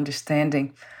instead of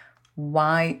understanding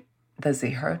why does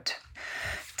it hurt.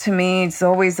 To me, it's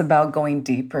always about going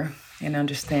deeper and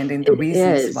understanding the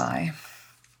reasons why.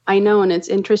 I know, and it's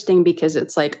interesting because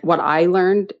it's like what I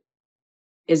learned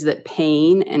is that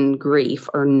pain and grief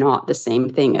are not the same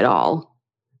thing at all.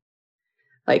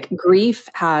 Like grief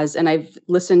has, and I've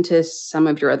listened to some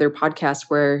of your other podcasts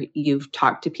where you've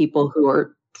talked to people who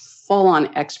are full-on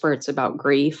experts about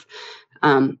grief.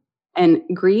 And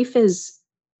grief is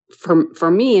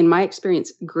for me, in my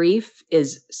experience, grief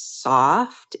is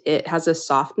soft. It has a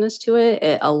softness to it.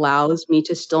 It allows me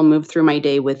to still move through my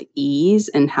day with ease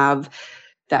and have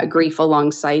that grief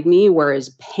alongside me,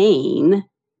 whereas pain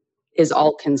is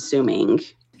all consuming.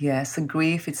 Yes, a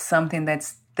grief is something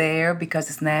that's there because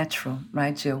it's natural,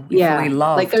 right, Jill? Yeah,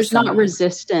 like there's not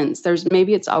resistance.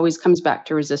 Maybe it's always comes back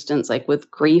to resistance. Like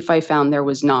with grief, I found there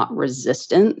was not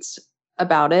resistance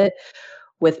about it.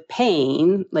 With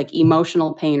pain, like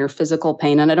emotional pain or physical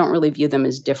pain, and I don't really view them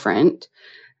as different,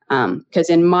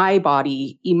 because in my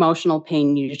body, emotional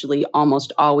pain usually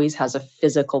almost always has a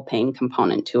physical pain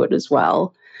component to it as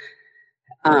well.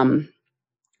 But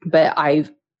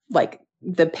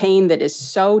the pain that is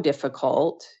so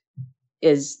difficult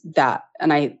is that,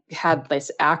 and I had this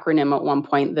acronym at one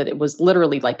point that it was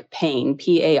literally like PAIN,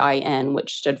 PAIN,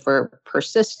 which stood for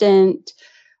persistent,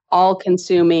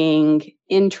 all-consuming,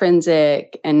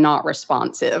 intrinsic, and not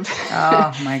responsive.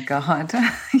 Oh my God.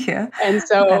 Yeah. And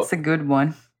so that's a good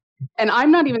one. And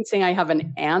I'm not even saying I have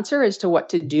an answer as to what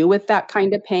to do with that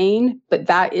kind of pain, but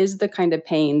that is the kind of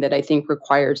pain that I think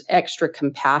requires extra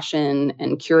compassion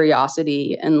and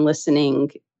curiosity and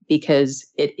listening, because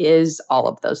it is all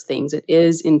of those things. It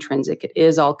is intrinsic. It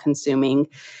is all-consuming.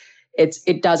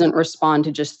 It doesn't respond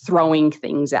to just throwing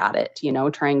things at it,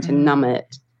 trying to numb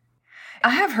it. I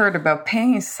have heard about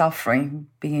pain and suffering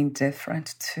being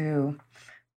different too.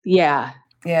 Yeah.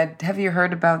 Yeah. Have you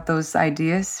heard about those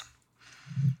ideas?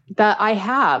 That I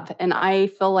have. And I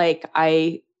feel like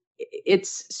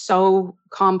it's so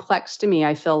complex to me.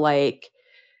 I feel like,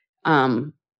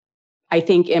 I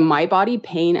think in my body,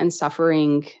 pain and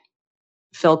suffering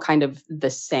feel kind of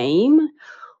the same,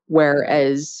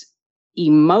 whereas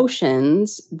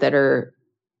emotions that are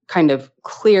kind of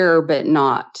clear, but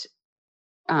not,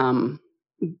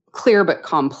 clear but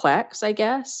complex, I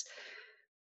guess,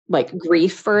 like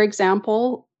grief, for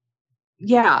example.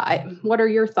 Yeah. What are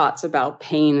your thoughts about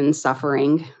pain and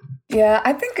suffering? Yeah,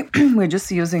 I think we're just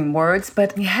using words,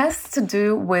 but it has to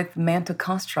do with mental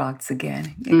constructs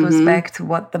again. It goes back to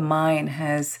what the mind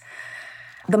has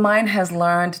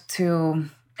learned to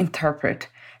interpret.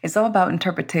 It's all about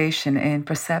interpretation and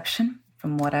perception,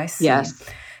 from what I see. Yes.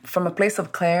 From a place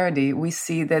of clarity, we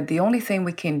see that the only thing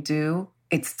we can do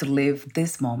is to live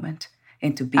this moment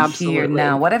and to be here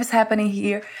now. Whatever's happening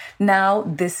here now,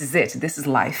 this is it. This is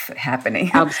life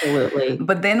happening. Absolutely.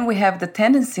 But then we have the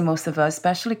tendency, most of us,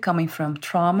 especially coming from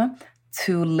trauma,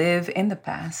 to live in the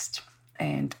past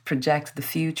and project the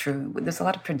future. There's a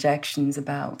lot of projections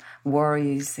about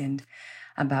worries and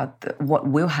about what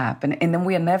will happen. And then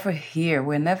we are never here.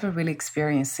 We're never really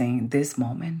experiencing this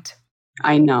moment.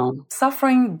 I know.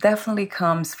 Suffering definitely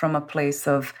comes from a place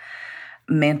of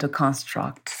mental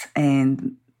constructs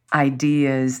and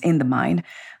ideas in the mind.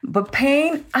 But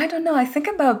pain, I don't know. I think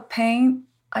about pain,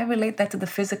 I relate that to the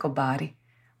physical body.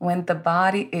 When the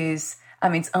body is,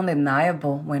 it's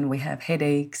undeniable when we have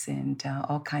headaches and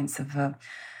all kinds of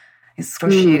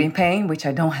excruciating pain, which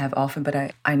I don't have often, but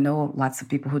I know lots of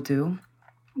people who do.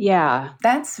 Yeah.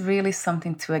 That's really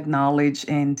something to acknowledge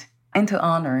and to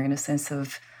honor, in a sense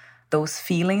of those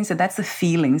feelings. And that's a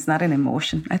feeling, it's not an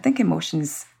emotion. I think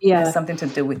emotions have something to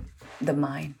do with the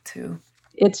mind too.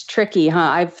 It's tricky, huh?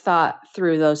 I've thought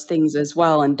through those things as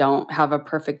well and don't have a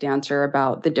perfect answer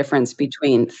about the difference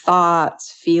between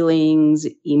thoughts, feelings,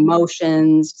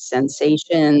 emotions,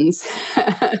 sensations.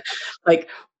 Like,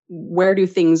 where do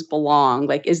things belong?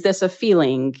 Like, is this a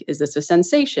feeling? Is this a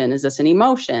sensation? Is this an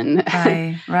emotion?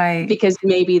 Right. Because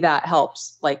maybe that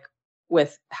helps, like,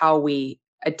 with how we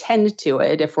attend to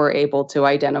it, if we're able to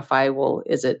identify, well,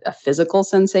 is it a physical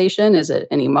sensation? Is it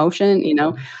an emotion?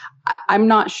 I'm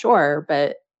not sure,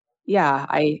 but yeah,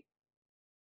 I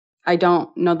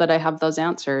don't know that I have those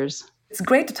answers. It's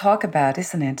great to talk about,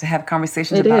 isn't it? To have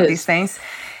conversations about these things.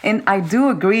 And I do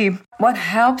agree. What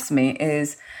helps me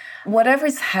is whatever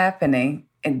is happening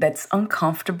that's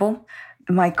uncomfortable,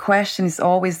 my question is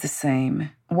always the same.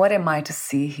 What am I to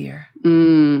see here?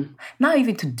 Not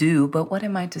even to do, but what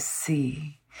am I to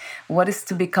see? What is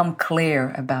to become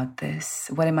clear about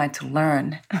this? What am I to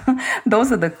learn?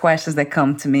 Those are the questions that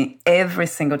come to me every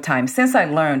single time, since I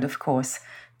learned, of course,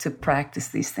 to practice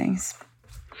these things.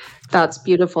 That's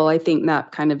beautiful. I think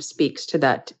that kind of speaks to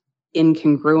that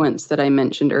incongruence that I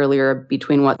mentioned earlier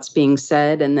between what's being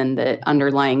said and then the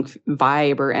underlying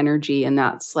vibe or energy. And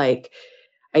that's like,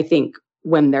 I think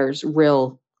when there's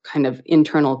real kind of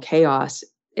internal chaos,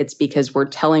 it's because we're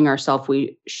telling ourselves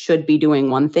we should be doing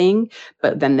one thing,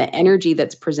 but then the energy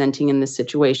that's presenting in the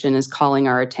situation is calling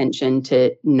our attention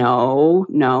to no,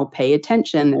 pay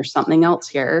attention. There's something else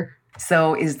here.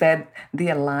 So is that the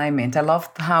alignment? I love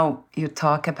how you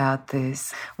talk about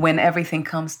this. When everything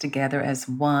comes together as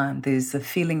one, there's a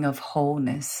feeling of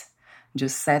wholeness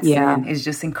just sets in. It's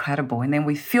just incredible. And then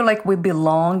we feel like we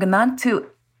belong not to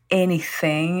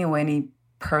anything or any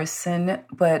person,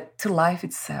 but to life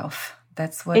itself.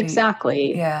 That's what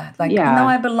exactly.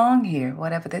 I belong here,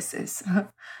 whatever this is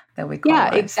that we call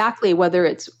life. Exactly. Whether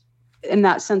it's in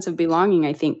that sense of belonging,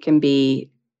 I think can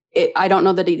be, I don't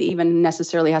know that it even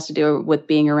necessarily has to do with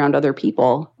being around other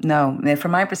people. No,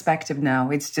 from my perspective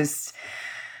now, it's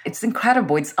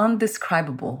incredible. It's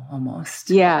undescribable almost.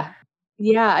 Yeah.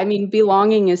 Yeah. I mean,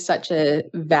 belonging is such a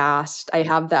vast, I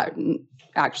have that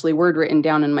actually word written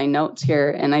down in my notes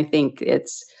here. And I think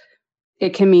it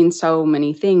can mean so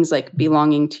many things, like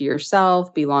belonging to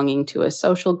yourself, belonging to a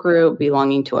social group,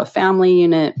 belonging to a family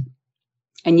unit.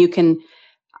 And you can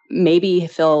maybe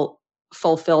feel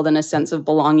fulfilled in a sense of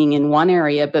belonging in one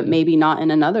area, but maybe not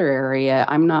in another area.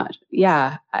 I mean,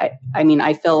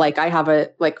 I feel like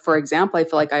for example, I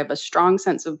feel like I have a strong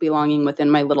sense of belonging within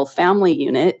my little family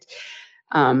unit,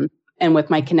 and with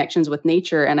my connections with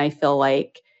nature. And I feel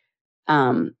like,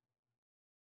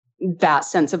 that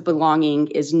sense of belonging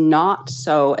is not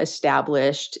so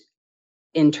established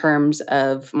in terms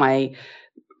of my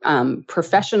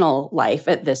professional life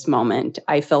at this moment.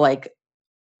 I feel like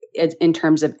in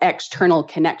terms of external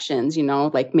connections,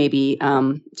 like maybe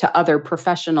to other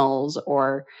professionals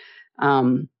or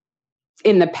in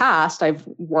the past, I've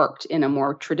worked in a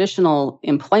more traditional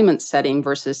employment setting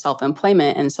versus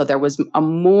self-employment. And so there was a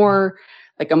more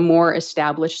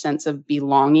established sense of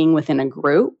belonging within a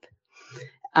group.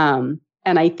 And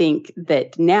I think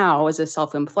that now as a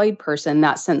self-employed person,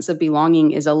 that sense of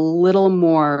belonging is a little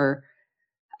more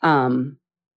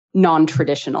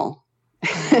non-traditional,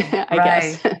 I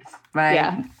guess. Right.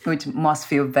 Yeah. Which must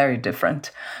feel very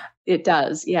different. It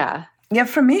does. Yeah. Yeah.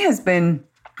 For me has been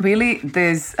really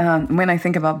this, when I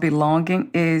think about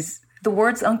belonging, is the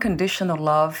words unconditional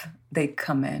love, they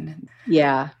come in.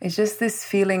 Yeah. It's just this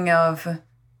feeling of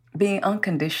being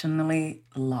unconditionally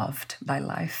loved by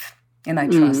life. And I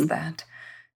trust that.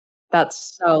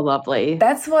 That's so lovely.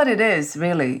 That's what it is,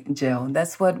 really, Jill.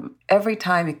 That's what, every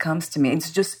time it comes to me,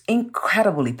 it's just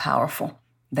incredibly powerful,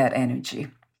 that energy.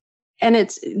 And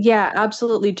it's,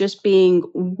 absolutely just being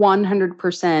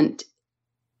 100%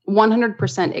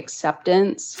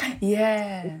 acceptance.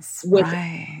 Yes. With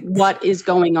what is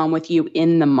going on with you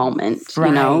in the moment,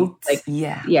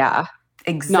 Yeah.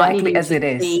 Exactly as it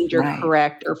is. Change or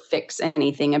correct or fix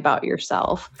anything about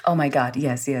yourself. Oh my God.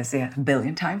 Yes. A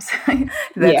billion times.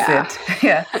 That's it.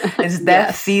 Yeah. It's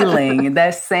that feeling,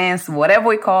 that sense, whatever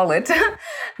we call it,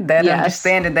 that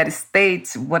understanding, that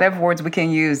state, whatever words we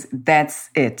can use, that's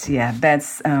it. Yeah.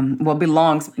 That's what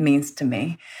belongs means to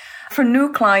me. For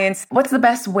new clients, what's the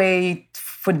best way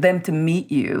for them to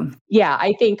meet you? Yeah,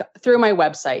 I think through my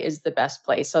website is the best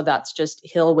place. So that's just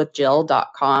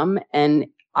healwithjill.com. And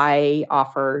I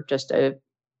offer just a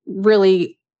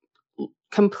really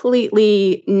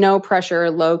completely no pressure,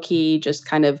 low key, just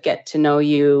kind of get to know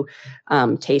you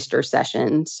taster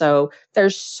session. So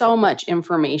there's so much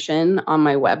information on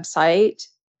my website.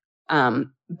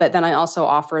 But then I also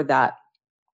offer that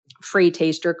free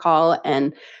taster call,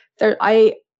 and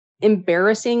I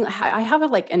have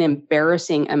an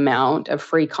embarrassing amount of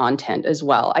free content as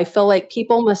well. I feel like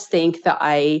people must think that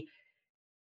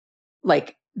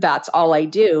that's all I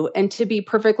do. And to be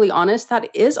perfectly honest,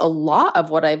 that is a lot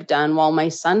of what I've done while my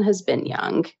son has been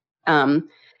young. And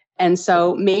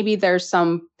so maybe there's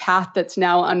some path that's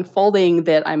now unfolding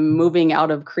that I'm moving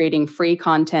out of creating free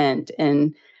content,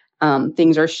 and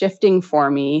things are shifting for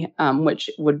me, which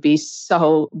would be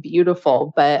so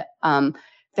beautiful. But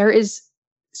there is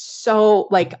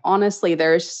honestly,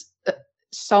 there's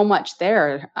so much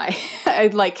there. I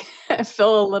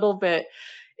feel a little bit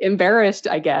embarrassed,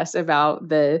 I guess, about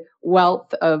the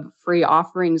wealth of free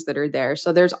offerings that are there.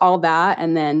 So there's all that.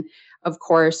 And then, of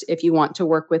course, if you want to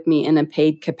work with me in a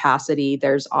paid capacity,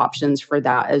 there's options for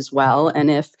that as well. And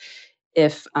if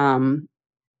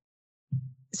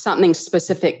something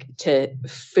specific to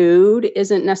food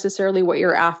isn't necessarily what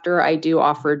you're after, I do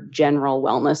offer general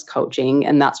wellness coaching,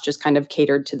 and that's just kind of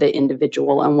catered to the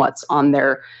individual and what's on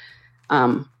their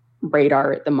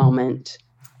radar at the moment.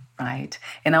 Right.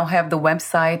 And I'll have the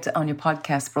website on your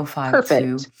podcast profile Perfect.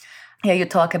 Too. Yeah, you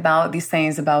talk about these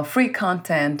things about free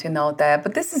content and all that,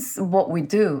 but this is what we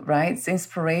do, right? It's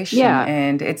inspiration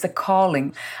and it's a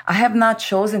calling. I have not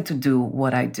chosen to do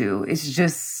what I do. It's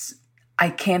just,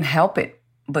 I can't help it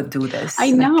but do this.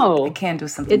 I know. I can't do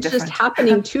something different. It's just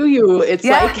happening to you. It's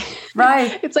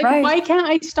why can't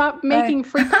I stop making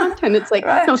free content? It's like,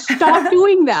 no, stop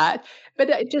doing that. But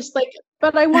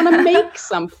but I want to make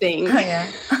something.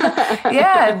 Yeah.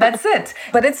 Yeah, that's it.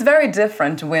 But it's very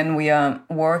different when we are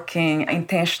working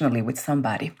intentionally with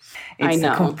somebody. It's I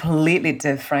know. a completely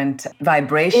different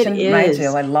vibration, It right, is.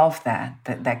 Jill? I love that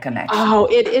connection. Oh,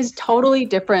 it is totally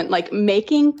different. Like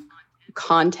making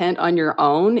content on your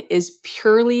own is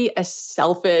purely a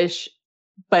selfish,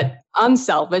 but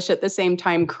unselfish at the same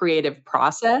time, creative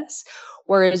process.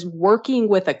 Whereas working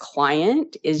with a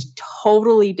client is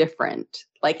totally different.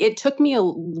 Like it took me a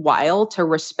while to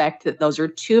respect that those are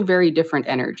two very different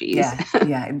energies.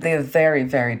 Yeah, they're very,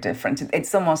 very different.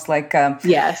 It's almost like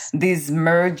Yes. this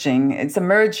merging. It's a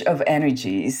merge of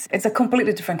energies. It's a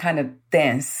completely different kind of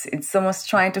dance. It's almost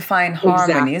trying to find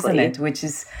harmony, isn't it? Which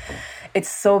is, it's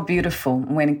so beautiful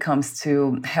when it comes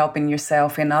to helping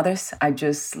yourself and others. I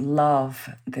just love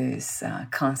this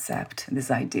concept,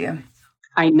 this idea.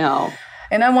 I know.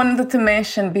 And I wanted to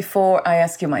mention, before I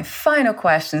ask you my final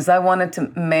questions, I wanted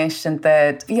to mention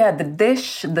that,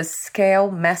 the scale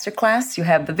masterclass, you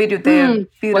have the video there.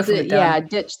 Beautifully Was it, done. yeah,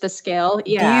 ditch the scale.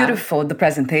 Yeah. Beautiful, the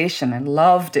presentation. I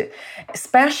loved it.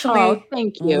 Especially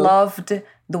thank you. Loved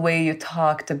the way you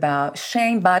talked about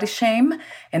shame, body shame,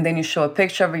 and then you show a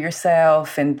picture of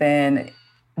yourself, and then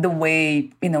the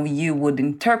way, you would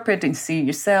interpret and see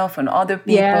yourself and other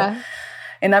people. Yeah.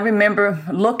 And I remember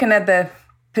looking at the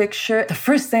picture, the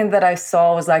first thing that I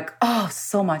saw was like, oh,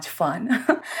 so much fun.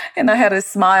 And I had a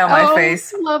smile on my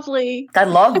face. Lovely. I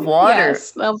love water.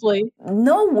 Yes, lovely.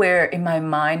 Nowhere in my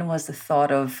mind was the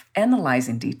thought of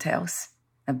analyzing details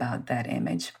about that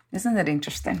image. Isn't that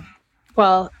interesting?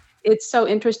 Well, it's so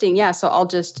interesting. Yeah. So I'll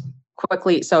just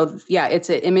quickly. So yeah, it's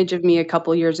an image of me a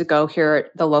couple years ago here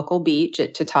at the local beach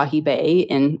at Tatahi Bay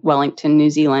in Wellington, New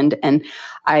Zealand. And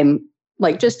I'm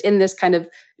like just in this kind of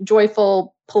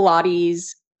joyful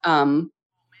Pilates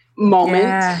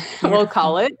moment, we'll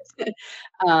call it.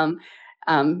 And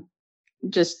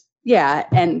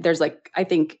there's like, I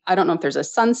don't know if there's a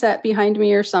sunset behind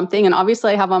me or something. And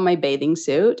obviously I have on my bathing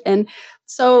suit. And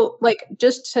so like,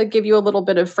 just to give you a little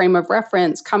bit of frame of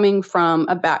reference, coming from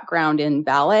a background in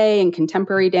ballet and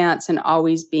contemporary dance and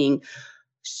always being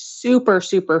super,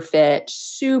 super fit,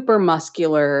 super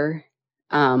muscular,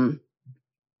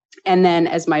 and then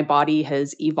as my body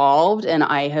has evolved and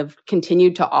I have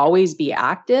continued to always be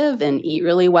active and eat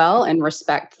really well and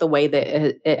respect the way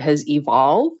that it has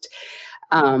evolved,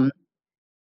 I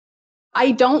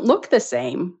don't look the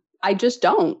same. I just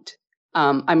don't.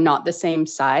 I'm not the same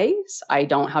size. I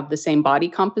don't have the same body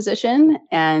composition.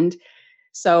 And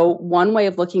so one way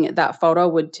of looking at that photo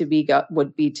would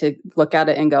be to look at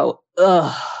it and go,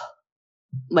 ugh.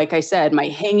 Like I said, my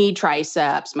hangy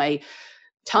triceps, my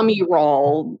tummy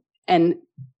roll. And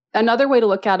another way to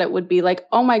look at it would be like,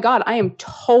 oh my God, I am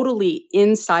totally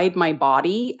inside my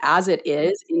body as it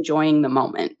is, enjoying the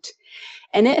moment.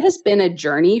 And it has been a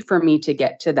journey for me to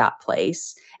get to that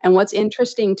place. And what's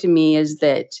interesting to me is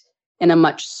that in a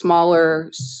much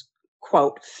smaller,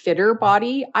 quote, fitter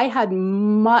body, I had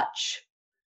much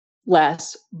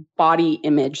less body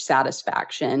image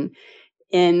satisfaction.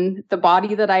 In the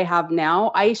body that I have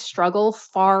now, I struggle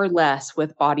far less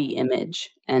with body image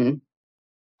and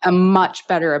I'm much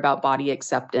better about body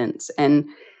acceptance. And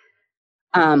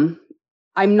I'm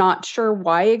not sure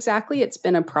why exactly. It's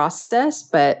been a process,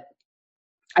 but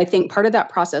I think part of that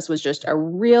process was just a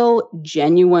real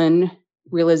genuine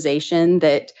realization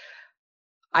that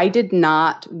I did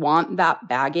not want that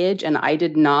baggage and I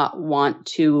did not want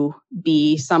to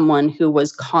be someone who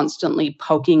was constantly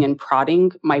poking and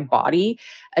prodding my body,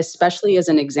 especially as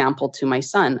an example to my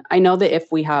son. I know that if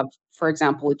we have, for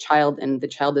example, a child and the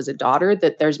child is a daughter,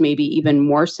 that there's maybe even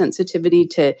more sensitivity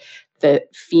to the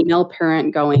female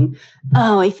parent going,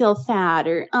 oh, I feel fat,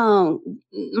 or, oh,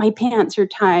 my pants are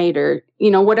tight, or,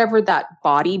 whatever that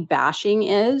body bashing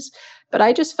is. But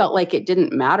I just felt like it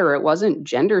didn't matter. It wasn't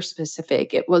gender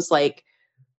specific. It was like,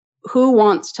 who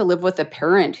wants to live with a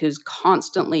parent who's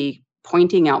constantly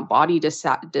pointing out body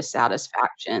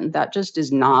dissatisfaction? That just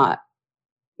is not,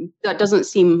 that doesn't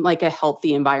seem like a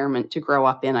healthy environment to grow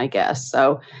up in, I guess.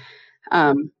 So,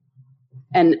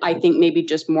 and I think maybe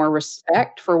just more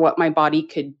respect for what my body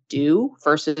could do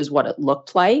versus what it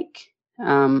looked like.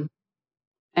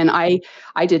 And I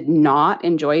did not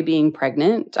enjoy being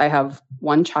pregnant. I have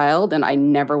one child and I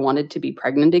never wanted to be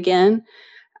pregnant again.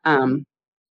 And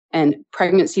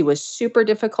pregnancy was super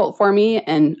difficult for me.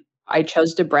 And I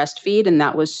chose to breastfeed and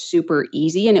that was super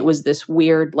easy. And it was this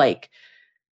weird, like,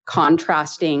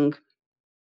 contrasting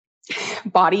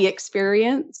body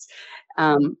experience.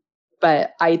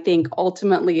 But I think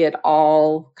ultimately it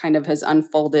all kind of has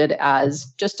unfolded as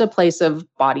just a place of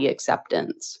body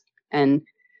acceptance. And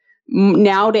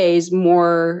nowadays,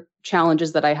 more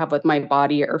challenges that I have with my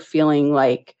body are feeling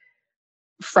like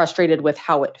frustrated with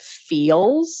how it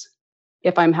feels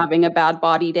if I'm having a bad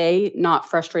body day, not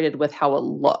frustrated with how it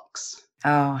looks.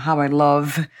 Oh, how I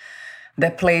love the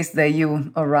place that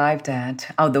you arrived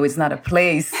at. Although it's not a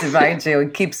place, right, Jill?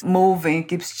 It keeps moving, it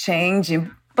keeps changing.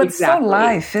 But Exactly. so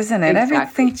life, isn't it? Exactly.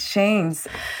 Everything changes.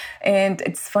 And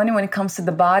it's funny when it comes to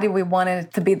the body, we want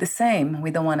it to be the same.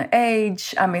 We don't want to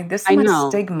age. I mean, there's so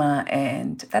much stigma,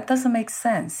 and that doesn't make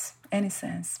sense, any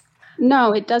sense.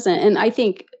 No, it doesn't. And I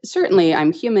think certainly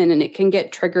I'm human and it can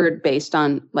get triggered based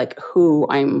on like who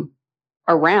I'm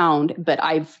around. But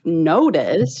I've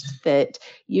noticed that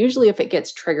usually if it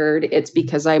gets triggered, it's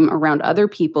because I'm around other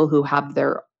people who have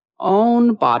their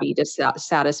own body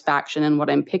dissatisfaction. And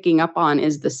what I'm picking up on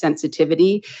is the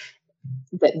sensitivity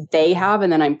that they have,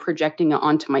 and then I'm projecting it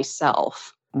onto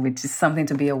myself. Which is something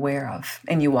to be aware of.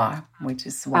 And you are, which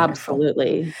is wonderful.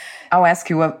 Absolutely. I'll ask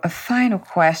you a final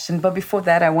question. But before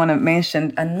that, I want to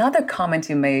mention another comment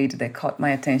you made that caught my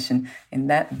attention. In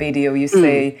that video, you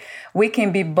say, we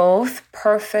can be both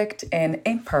perfect and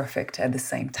imperfect at the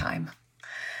same time.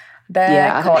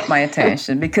 That caught my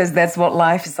attention because that's what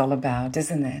life is all about,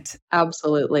 isn't it?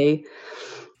 Absolutely.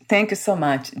 Thank you so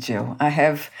much, Jill. I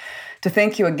have to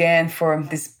thank you again for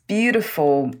this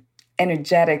beautiful,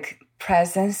 energetic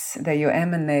presence that you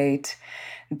emanate,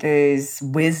 this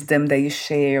wisdom that you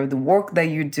share, the work that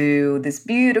you do, this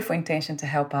beautiful intention to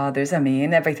help others. I mean,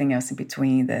 and everything else in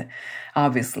between that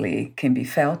obviously can be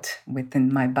felt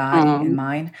within my body and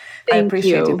mind. I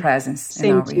appreciate your presence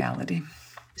in our reality.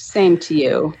 Same to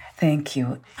you. Thank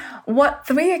you. What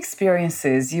 3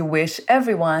 experiences you wish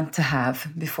everyone to have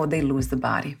before they lose the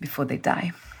body, before they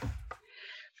die?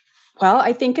 Well,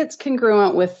 I think it's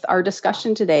congruent with our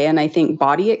discussion today. And I think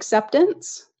body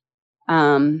acceptance,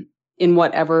 in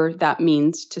whatever that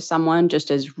means to someone,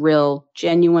 just as real,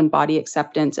 genuine body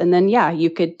acceptance. And then, you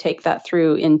could take that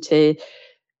through into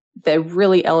the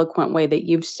really eloquent way that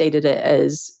you've stated it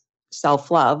as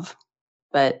self-love,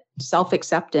 but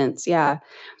self-acceptance. Yeah.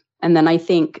 And then I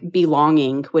think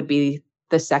belonging would be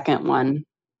the second one.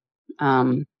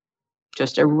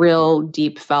 Just a real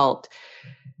deep felt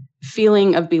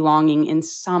feeling of belonging in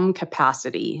some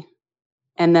capacity.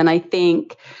 And then I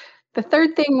think the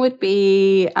third thing would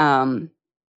be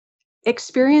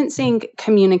experiencing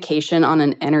communication on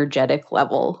an energetic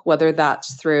level, whether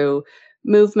that's through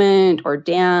movement or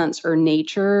dance or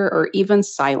nature or even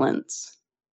silence.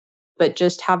 But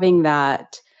just having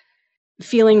that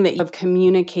feeling that you've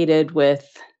communicated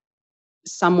with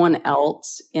someone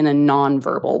else in a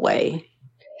nonverbal way.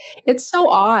 It's so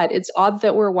odd. It's odd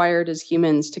that we're wired as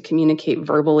humans to communicate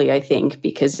verbally, I think,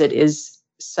 because it is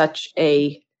such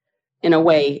a, in a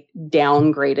way,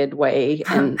 downgraded way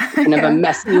and kind of a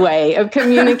messy way of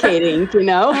communicating, you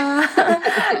know?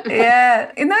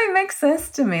 It makes sense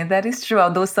to me. That is true.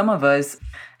 Although some of us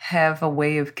have a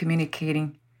way of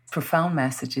communicating profound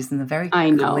messages in a very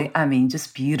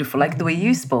just beautiful, like the way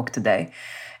you spoke today.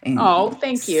 And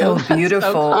thank you. So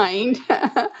beautiful. So kind.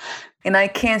 And I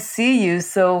can't see you,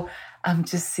 so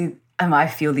I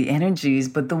feel the energies,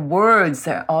 but the words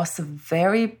are also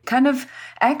very kind of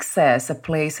access a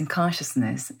place in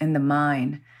consciousness, in the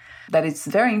mind, that it's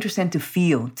very interesting to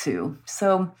feel too.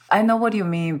 So I know what you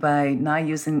mean by not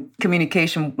using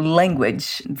communication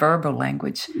language, verbal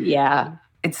language. Yeah.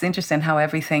 It's interesting how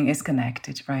everything is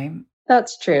connected, right?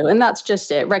 That's true. And that's just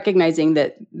it. Recognizing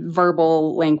that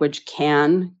verbal language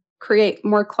can create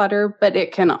more clutter, but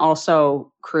it can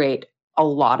also create a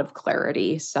lot of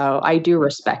clarity. So I do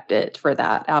respect it for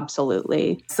that.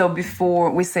 Absolutely. So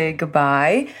before we say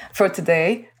goodbye for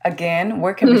today, again,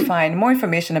 where can we find more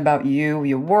information about you,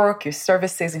 your work, your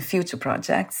services, and future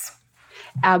projects?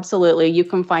 Absolutely. You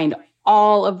can find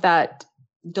all of that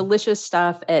delicious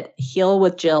stuff at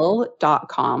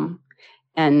healwithjill.com.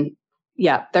 And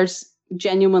there's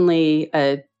genuinely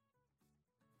a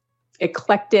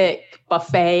eclectic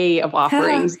buffet of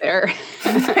offerings there.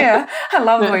 I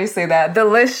love the way you say that.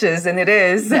 Delicious, and it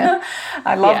is.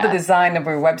 I love the design of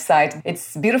your website.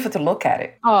 It's beautiful to look at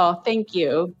it. Oh, thank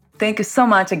you. Thank you so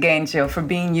much again, Jill, for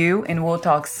being you, and we'll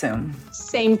talk soon.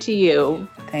 Same to you.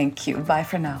 Thank you. Bye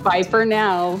for now. Bye for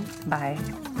now. Bye.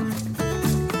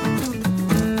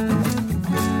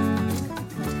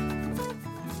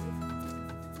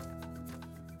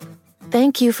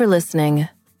 Thank you for listening.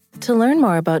 To learn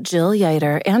more about Jill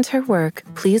Yeiter and her work,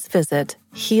 please visit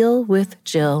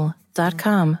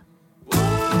healwithjill.com.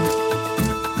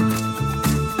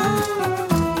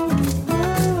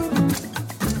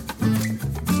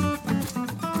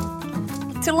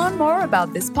 To learn more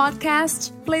about this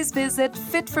podcast, please visit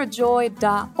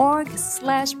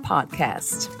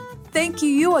fitforjoy.org/podcast. Thank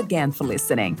you again for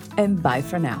listening, and bye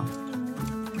for now.